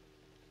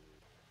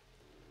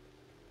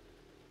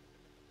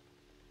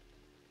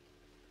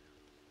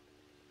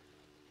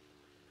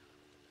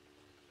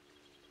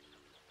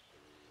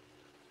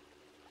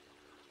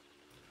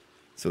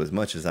 So as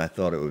much as I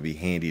thought it would be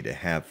handy to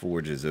have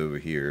forges over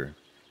here,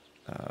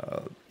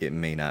 it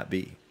may not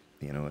be.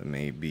 You know, it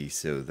may be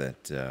so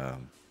that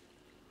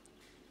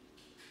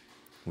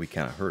we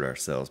kind of hurt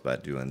ourselves by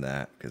doing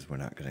that because we're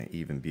not going to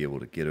even be able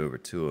to get over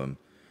to them.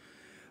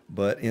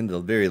 But in the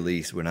very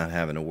least, we're not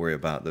having to worry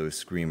about those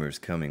screamers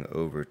coming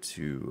over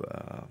to,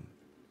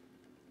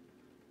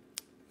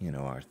 you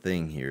know, our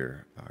thing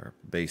here, our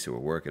base that we're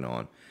working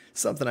on.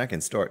 Something I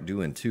can start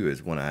doing too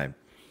is when I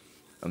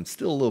I'm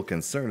still a little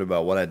concerned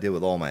about what I did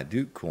with all my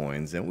Duke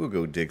coins, and we'll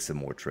go dig some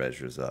more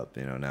treasures up,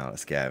 you know, now that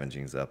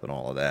scavenging's up and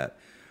all of that.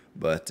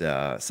 But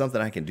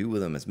something I can do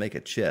with them is make a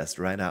chest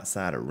right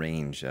outside of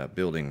range,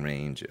 building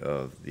range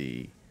of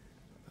the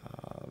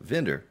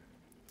vendor,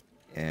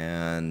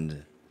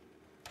 and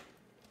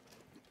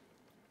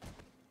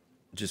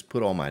just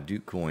put all my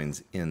Duke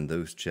coins in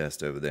those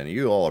chests over there. And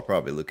you all are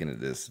probably looking at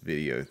this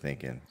video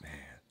thinking,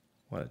 man,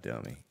 what a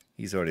dummy.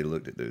 He's already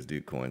looked at those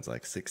Duke coins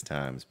like 6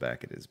 times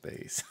back at his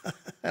base.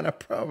 And I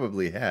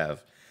probably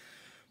have,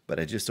 but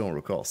I just don't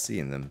recall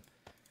seeing them.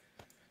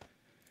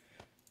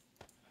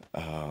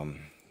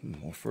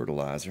 More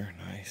fertilizer,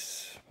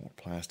 nice. More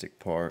plastic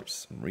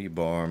parts, some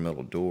rebar,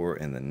 metal door,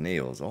 and the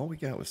nails. All we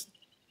got was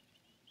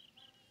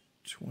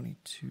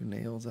 22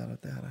 nails out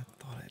of that. I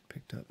thought I'd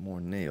picked up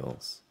more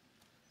nails.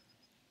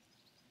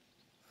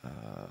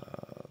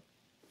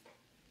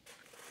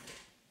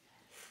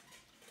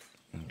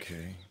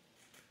 Okay.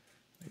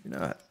 Maybe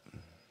not.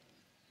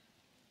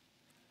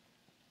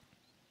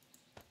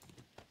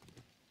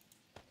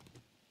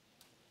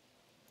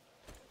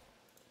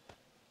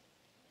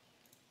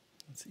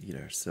 Let's eat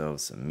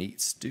ourselves some meat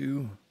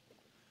stew.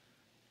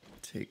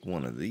 Take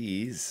one of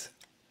these.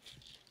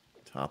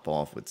 Top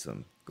off with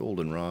some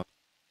goldenrod.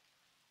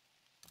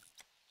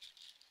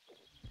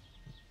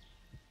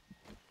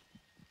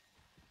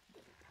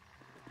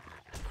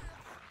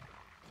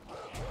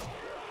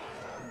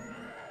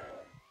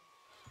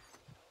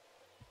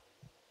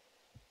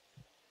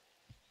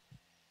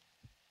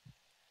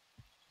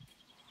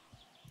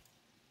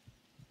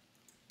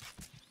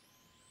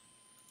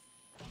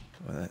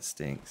 Well, that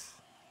stinks.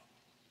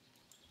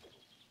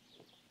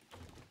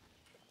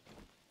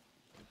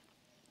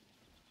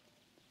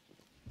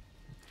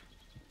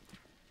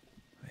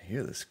 I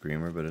hear the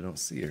screamer, but I don't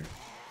see her.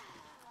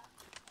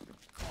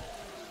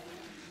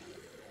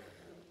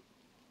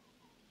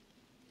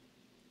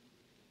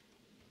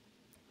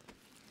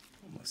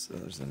 Almost,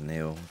 there's a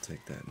nail. We'll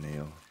take that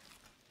nail.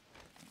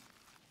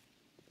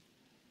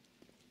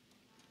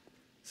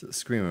 So the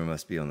screamer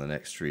must be on the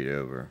next street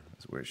over,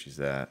 is where she's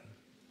at.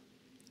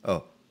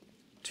 Oh,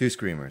 2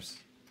 screamers.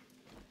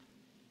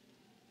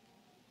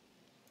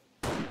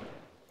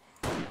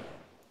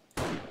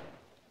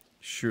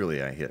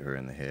 Surely I hit her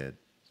in the head.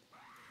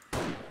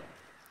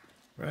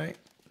 Right?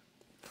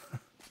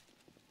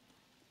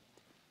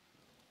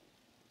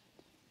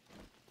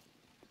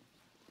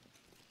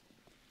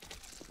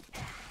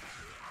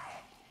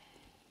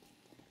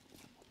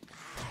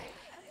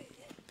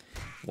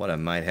 What I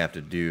might have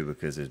to do,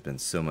 because there's been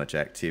so much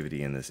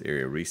activity in this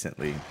area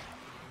recently,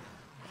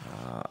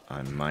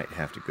 I might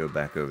have to go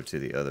back over to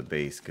the other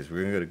base, because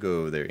we're going to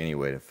go over there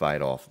anyway to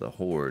fight off the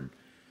horde.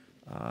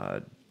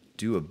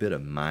 Do a bit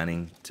of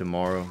mining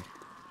tomorrow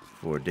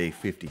for day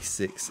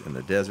 56 in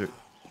the desert.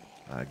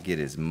 Get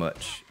as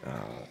much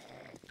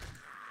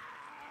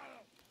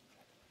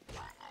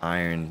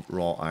iron,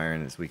 raw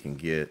iron as we can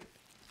get,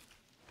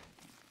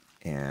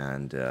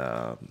 and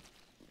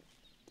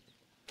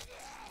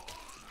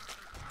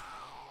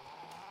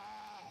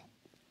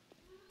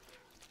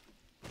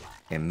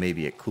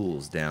maybe it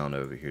cools down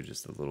over here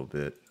just a little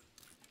bit.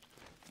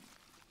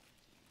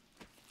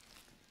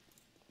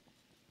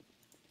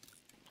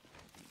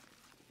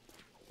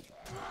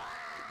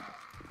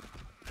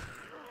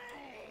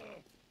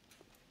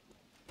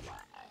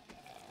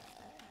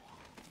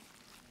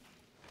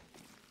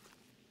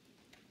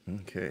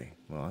 Okay,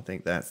 well, I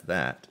think that's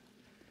that.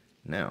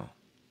 Now,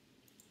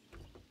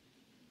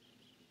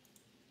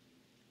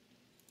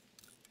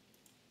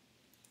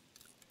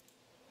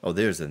 oh,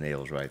 there's the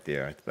nails right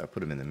there. I put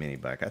them in the mini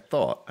bike. I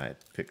thought I had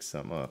picked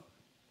some up.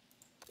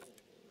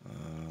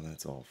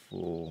 That's all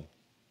full.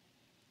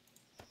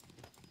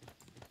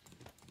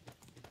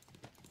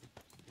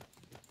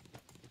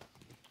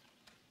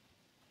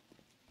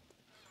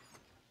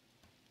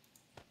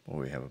 Well,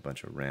 we have a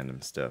bunch of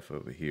random stuff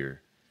over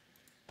here.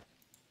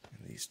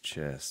 In these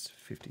chests,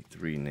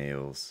 53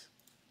 nails.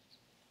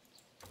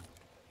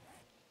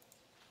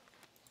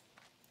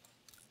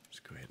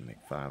 Just go ahead and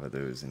make 5 of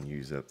those and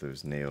use up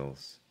those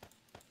nails.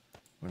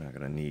 We're not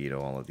going to need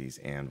all of these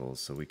anvils,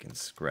 so we can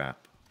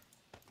scrap.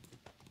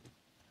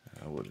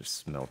 We'll just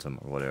smelt them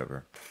or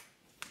whatever.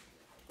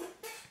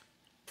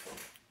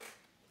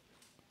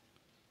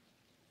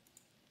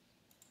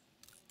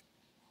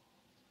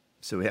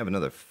 So we have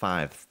another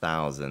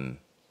 5,000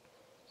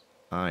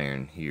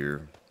 iron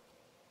here.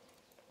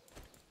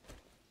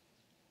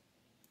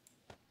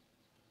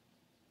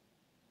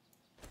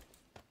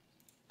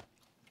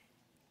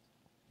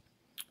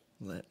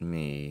 Let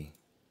me,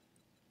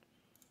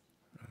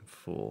 I'm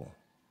full.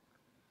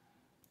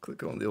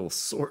 Click on the old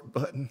sort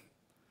button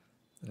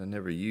that I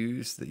never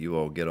use, that you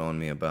all get on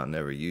me about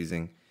never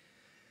using.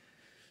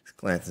 Just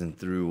glancing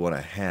through what I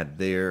had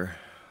there.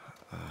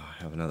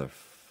 I have another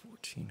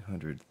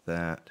 1,400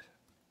 that.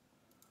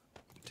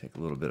 Take a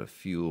little bit of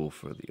fuel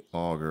for the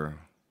auger.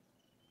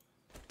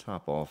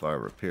 Top off our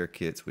repair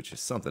kits, which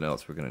is something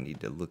else we're going to need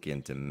to look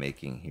into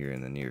making here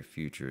in the near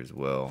future as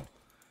well.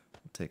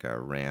 We'll take our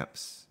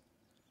ramps.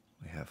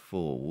 We have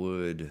full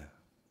wood.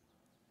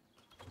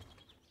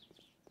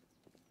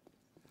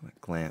 I'm going to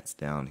glance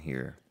down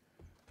here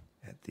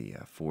at the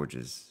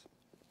forges.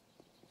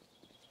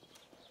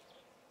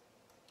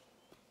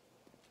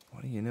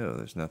 What do you know?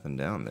 There's nothing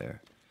down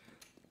there.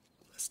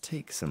 Let's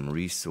take some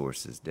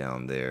resources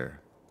down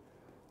there.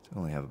 We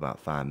only have about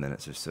 5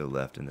 minutes or so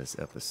left in this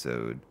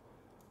episode.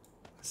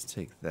 Let's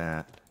take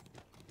that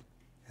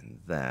and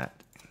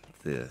that and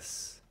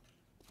this.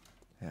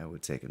 Yeah, we'll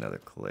take another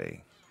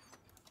clay.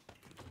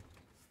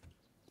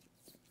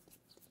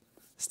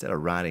 Instead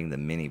of riding the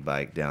mini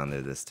bike down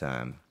there this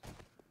time.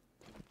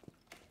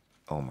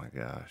 Oh my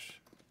gosh.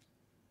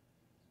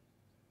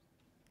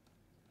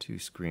 2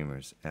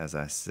 screamers. As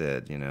I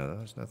said, you know,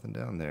 there's nothing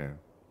down there.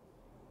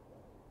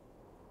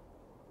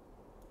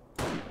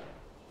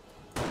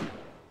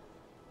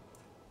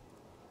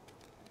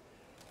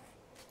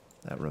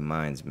 That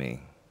reminds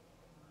me.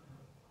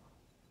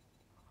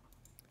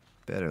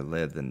 Better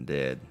lead than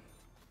dead.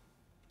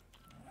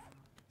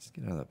 Let's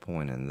get another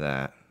point in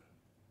that.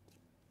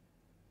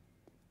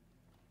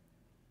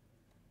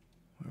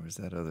 Where was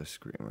that other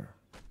screamer?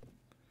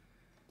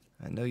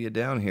 I know you're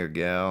down here,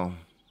 gal.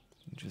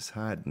 You're just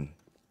hiding.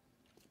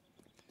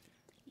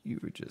 You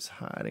were just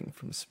hiding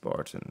from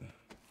Spartan.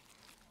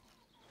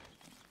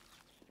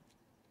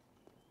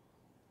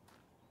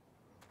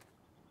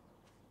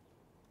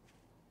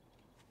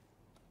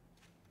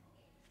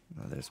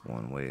 Now there's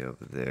one way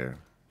over there.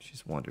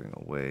 She's wandering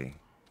away.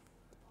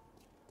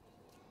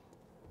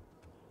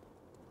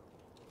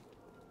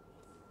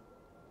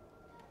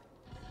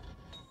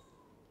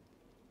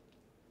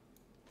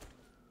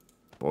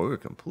 Boy, we were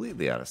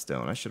completely out of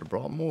stone. I should have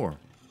brought more.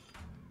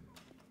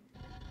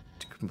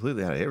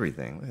 Completely out of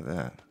everything. Look at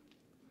that.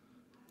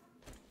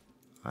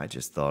 I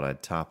just thought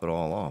I'd top it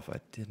all off. I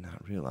did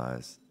not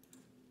realize.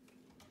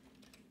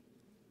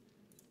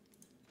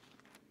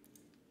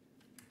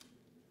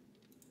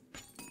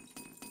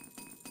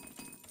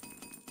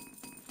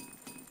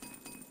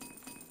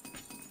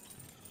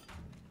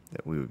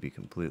 That we would be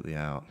completely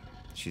out.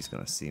 She's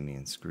gonna see me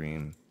and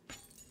scream.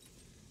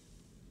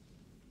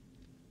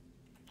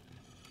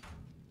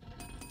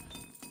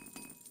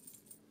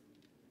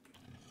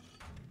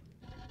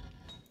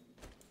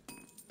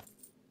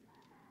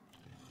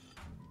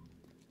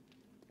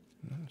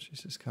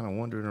 She's just kind of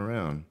wandering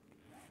around.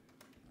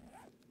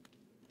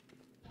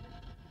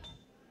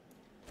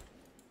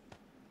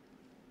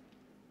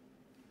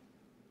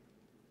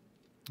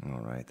 All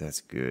right, that's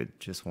good.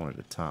 Just wanted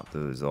to top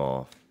those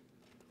off.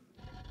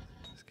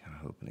 Just kind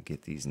of hoping to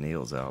get these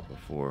nails out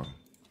before.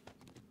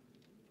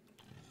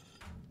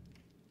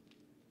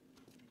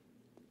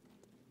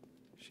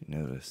 She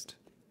noticed.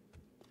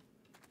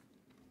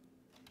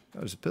 Oh,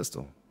 there's a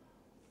pistol.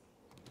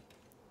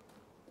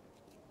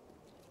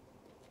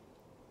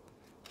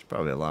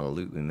 Probably a lot of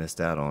loot we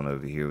missed out on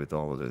over here with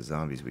all of those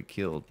zombies we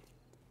killed.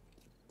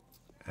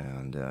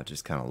 And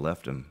just kind of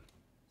left them.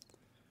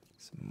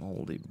 Some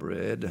moldy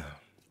bread.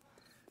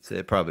 So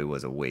it probably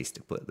was a waste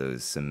to put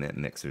those cement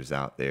mixers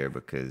out there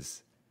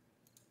because,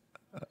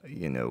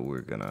 you know,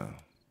 we're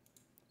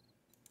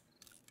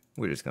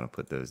just gonna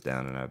put those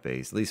down in our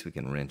base. At least we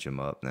can wrench them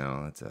up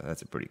now.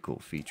 That's a pretty cool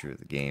feature of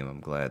the game.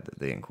 I'm glad that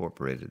they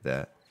incorporated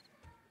that.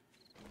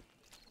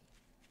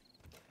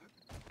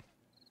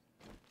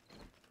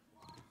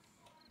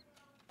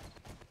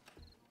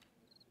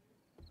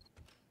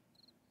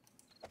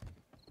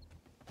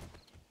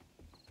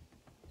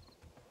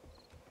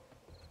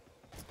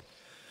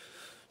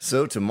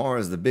 So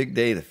tomorrow's the big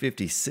day, the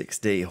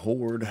 56-day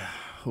horde.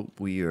 Hope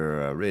we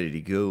are ready to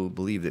go.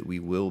 Believe that we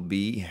will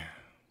be.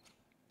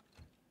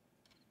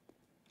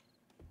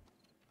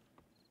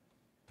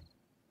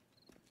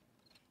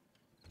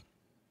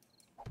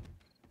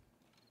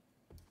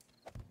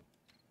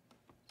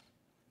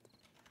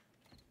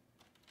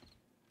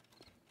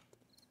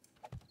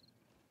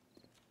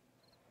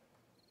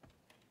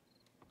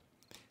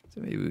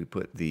 So maybe we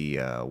put the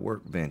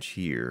workbench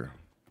here,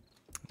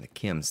 the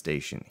chem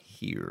station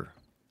here.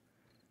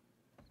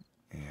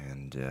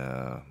 And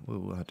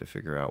we'll have to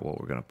figure out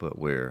what we're going to put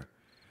where.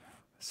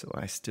 So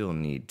I still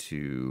need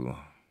to...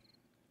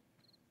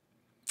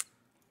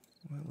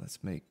 Well,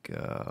 let's make...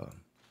 well,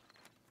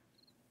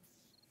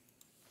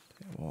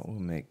 we'll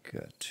make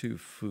 2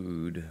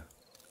 food.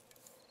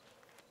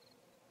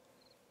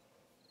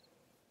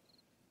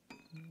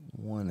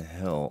 1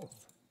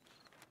 health.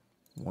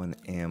 1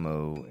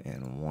 ammo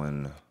and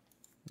 1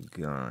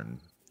 gun.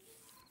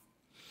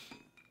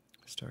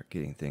 Start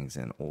getting things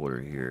in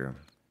order here.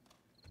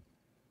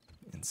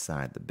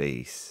 Inside the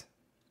base.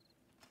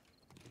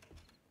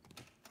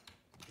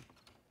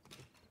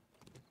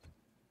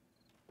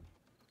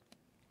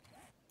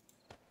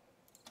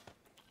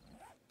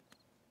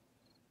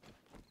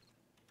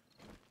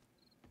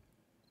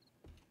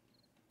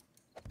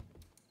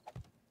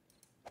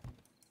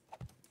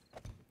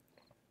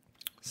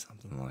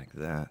 Something like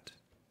that.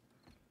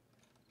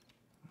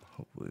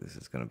 Hopefully this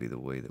is going to be the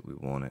way that we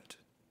want it.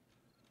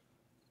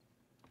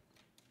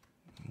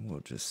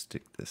 We'll just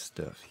stick this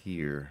stuff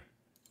here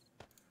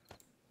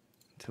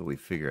until we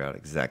figure out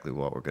exactly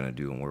what we're going to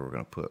do and where we're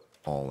going to put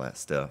all that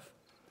stuff.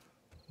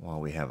 while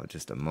we have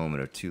just a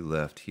moment or two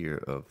left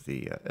here of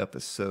the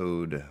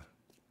episode,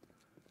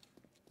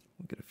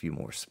 we'll get a few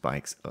more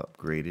spikes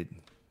upgraded.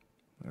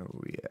 Where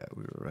were we at?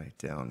 We were right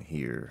down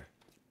here.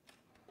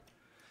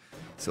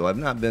 So I've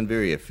not been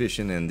very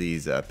efficient in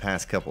these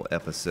past couple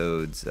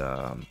episodes.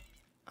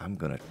 I'm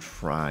going to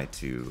try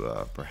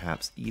to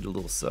perhaps eat a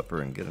little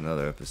supper and get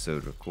another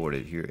episode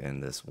recorded here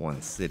in this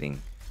one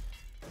sitting,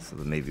 so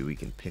that maybe we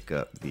can pick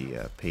up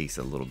the pace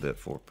a little bit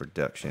for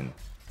production,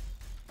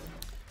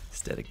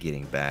 instead of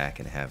getting back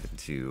and having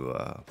to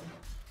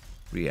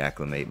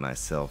reacclimate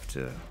myself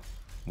to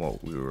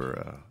what we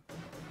were,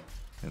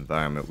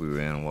 environment we were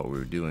in and what we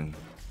were doing.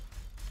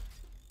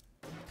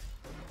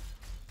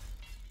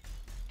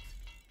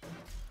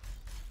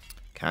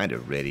 Kind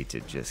of ready to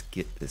just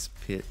get this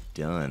pit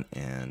done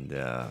and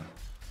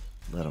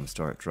let them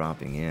start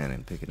dropping in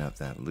and picking up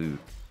that loot,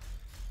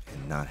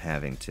 and not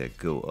having to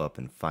go up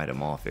and fight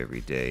them off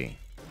every day,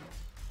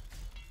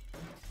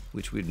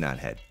 which we've not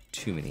had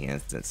too many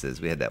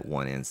instances. We had that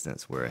one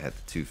instance where I had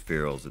the two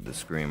ferals of the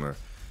screamer.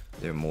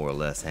 They're more or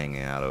less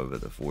hanging out over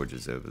the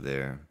forges over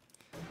there.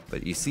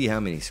 But you see how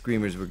many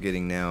screamers we're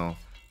getting now?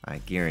 I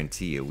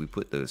guarantee you, we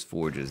put those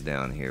forges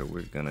down here,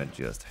 we're gonna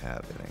just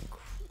have an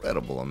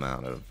incredible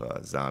amount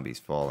of zombies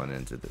falling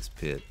into this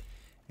pit,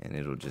 and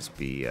it'll just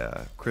be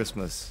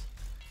Christmas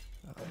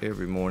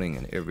every morning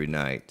and every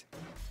night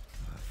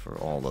for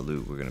all the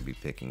loot we're going to be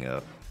picking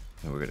up.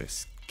 And we're going to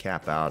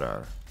cap out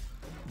our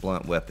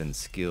blunt weapon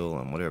skill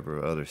and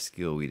whatever other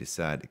skill we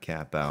decide to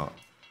cap out,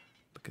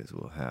 because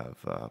we'll have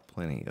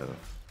plenty of...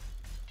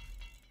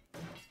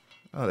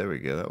 Oh, there we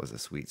go. That was a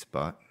sweet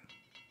spot.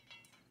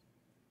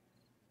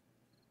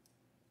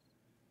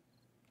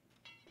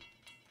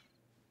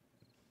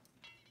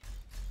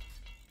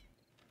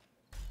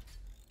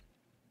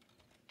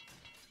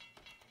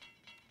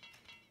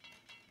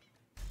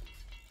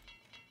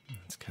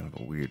 Kind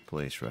of a weird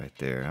place right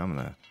there. I'm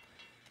gonna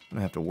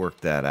have to work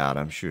that out.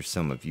 I'm sure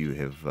some of you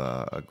have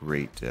a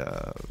great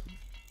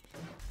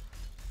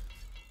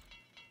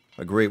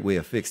way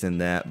of fixing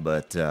that,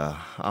 but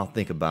I'll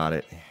think about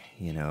it.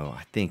 You know,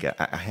 I think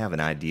I have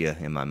an idea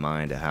in my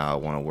mind of how I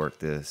want to work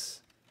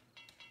this.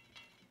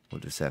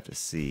 We'll just have to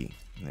see.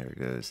 There it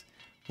goes.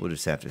 We'll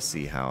just have to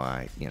see how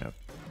I,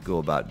 go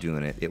about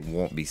doing it. It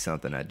won't be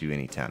something I do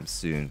anytime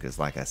soon, because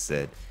like I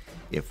said,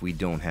 if we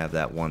don't have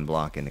that one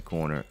block in the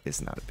corner,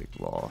 it's not a big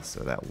loss.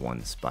 So that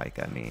one spike,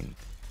 I mean,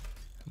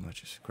 how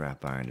much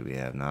scrap iron do we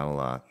have? Not a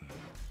lot.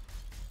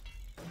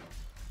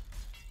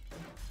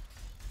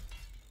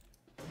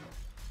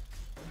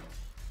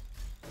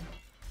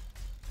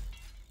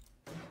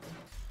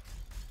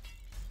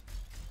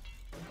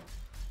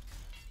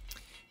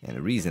 And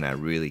the reason I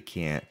really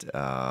can't, go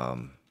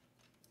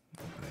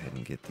ahead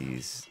and get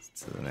these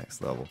to the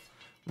next level.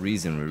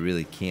 Reason we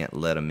really can't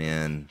let them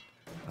in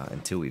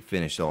until we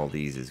finish all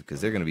these is because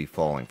they're going to be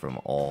falling from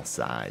all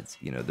sides.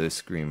 You know, those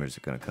screamers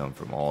are going to come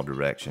from all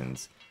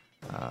directions.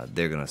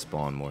 They're going to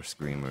spawn more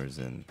screamers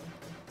and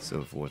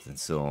so forth and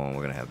so on.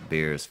 We're going to have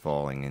bears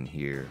falling in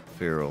here,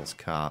 ferals,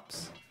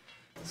 cops.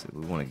 So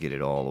we want to get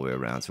it all the way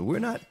around. So we're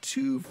not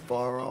too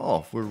far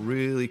off. We're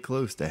really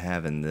close to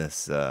having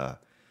this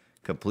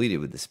completed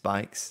with the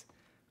spikes.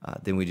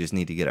 Then we just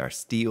need to get our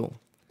steel.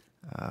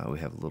 We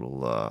have a little,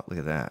 look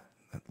at that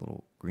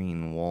little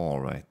green wall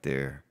right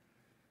there.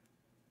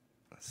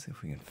 Let's see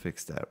if we can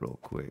fix that real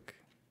quick.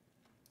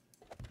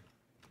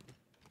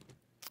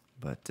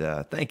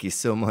 But thank you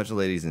so much,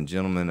 ladies and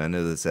gentlemen. I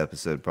know this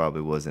episode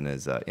probably wasn't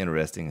as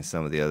interesting as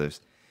some of the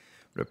others,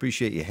 but I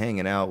appreciate you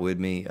hanging out with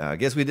me. I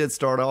guess we did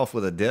start off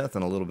with a death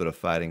and a little bit of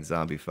fighting,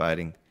 zombie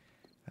fighting.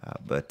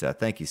 But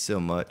thank you so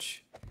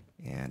much.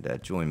 And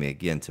join me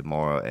again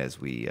tomorrow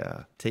as we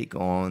take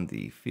on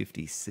the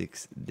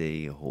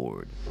 56-day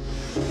horde.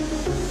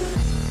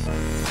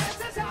 This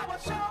is how I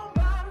show.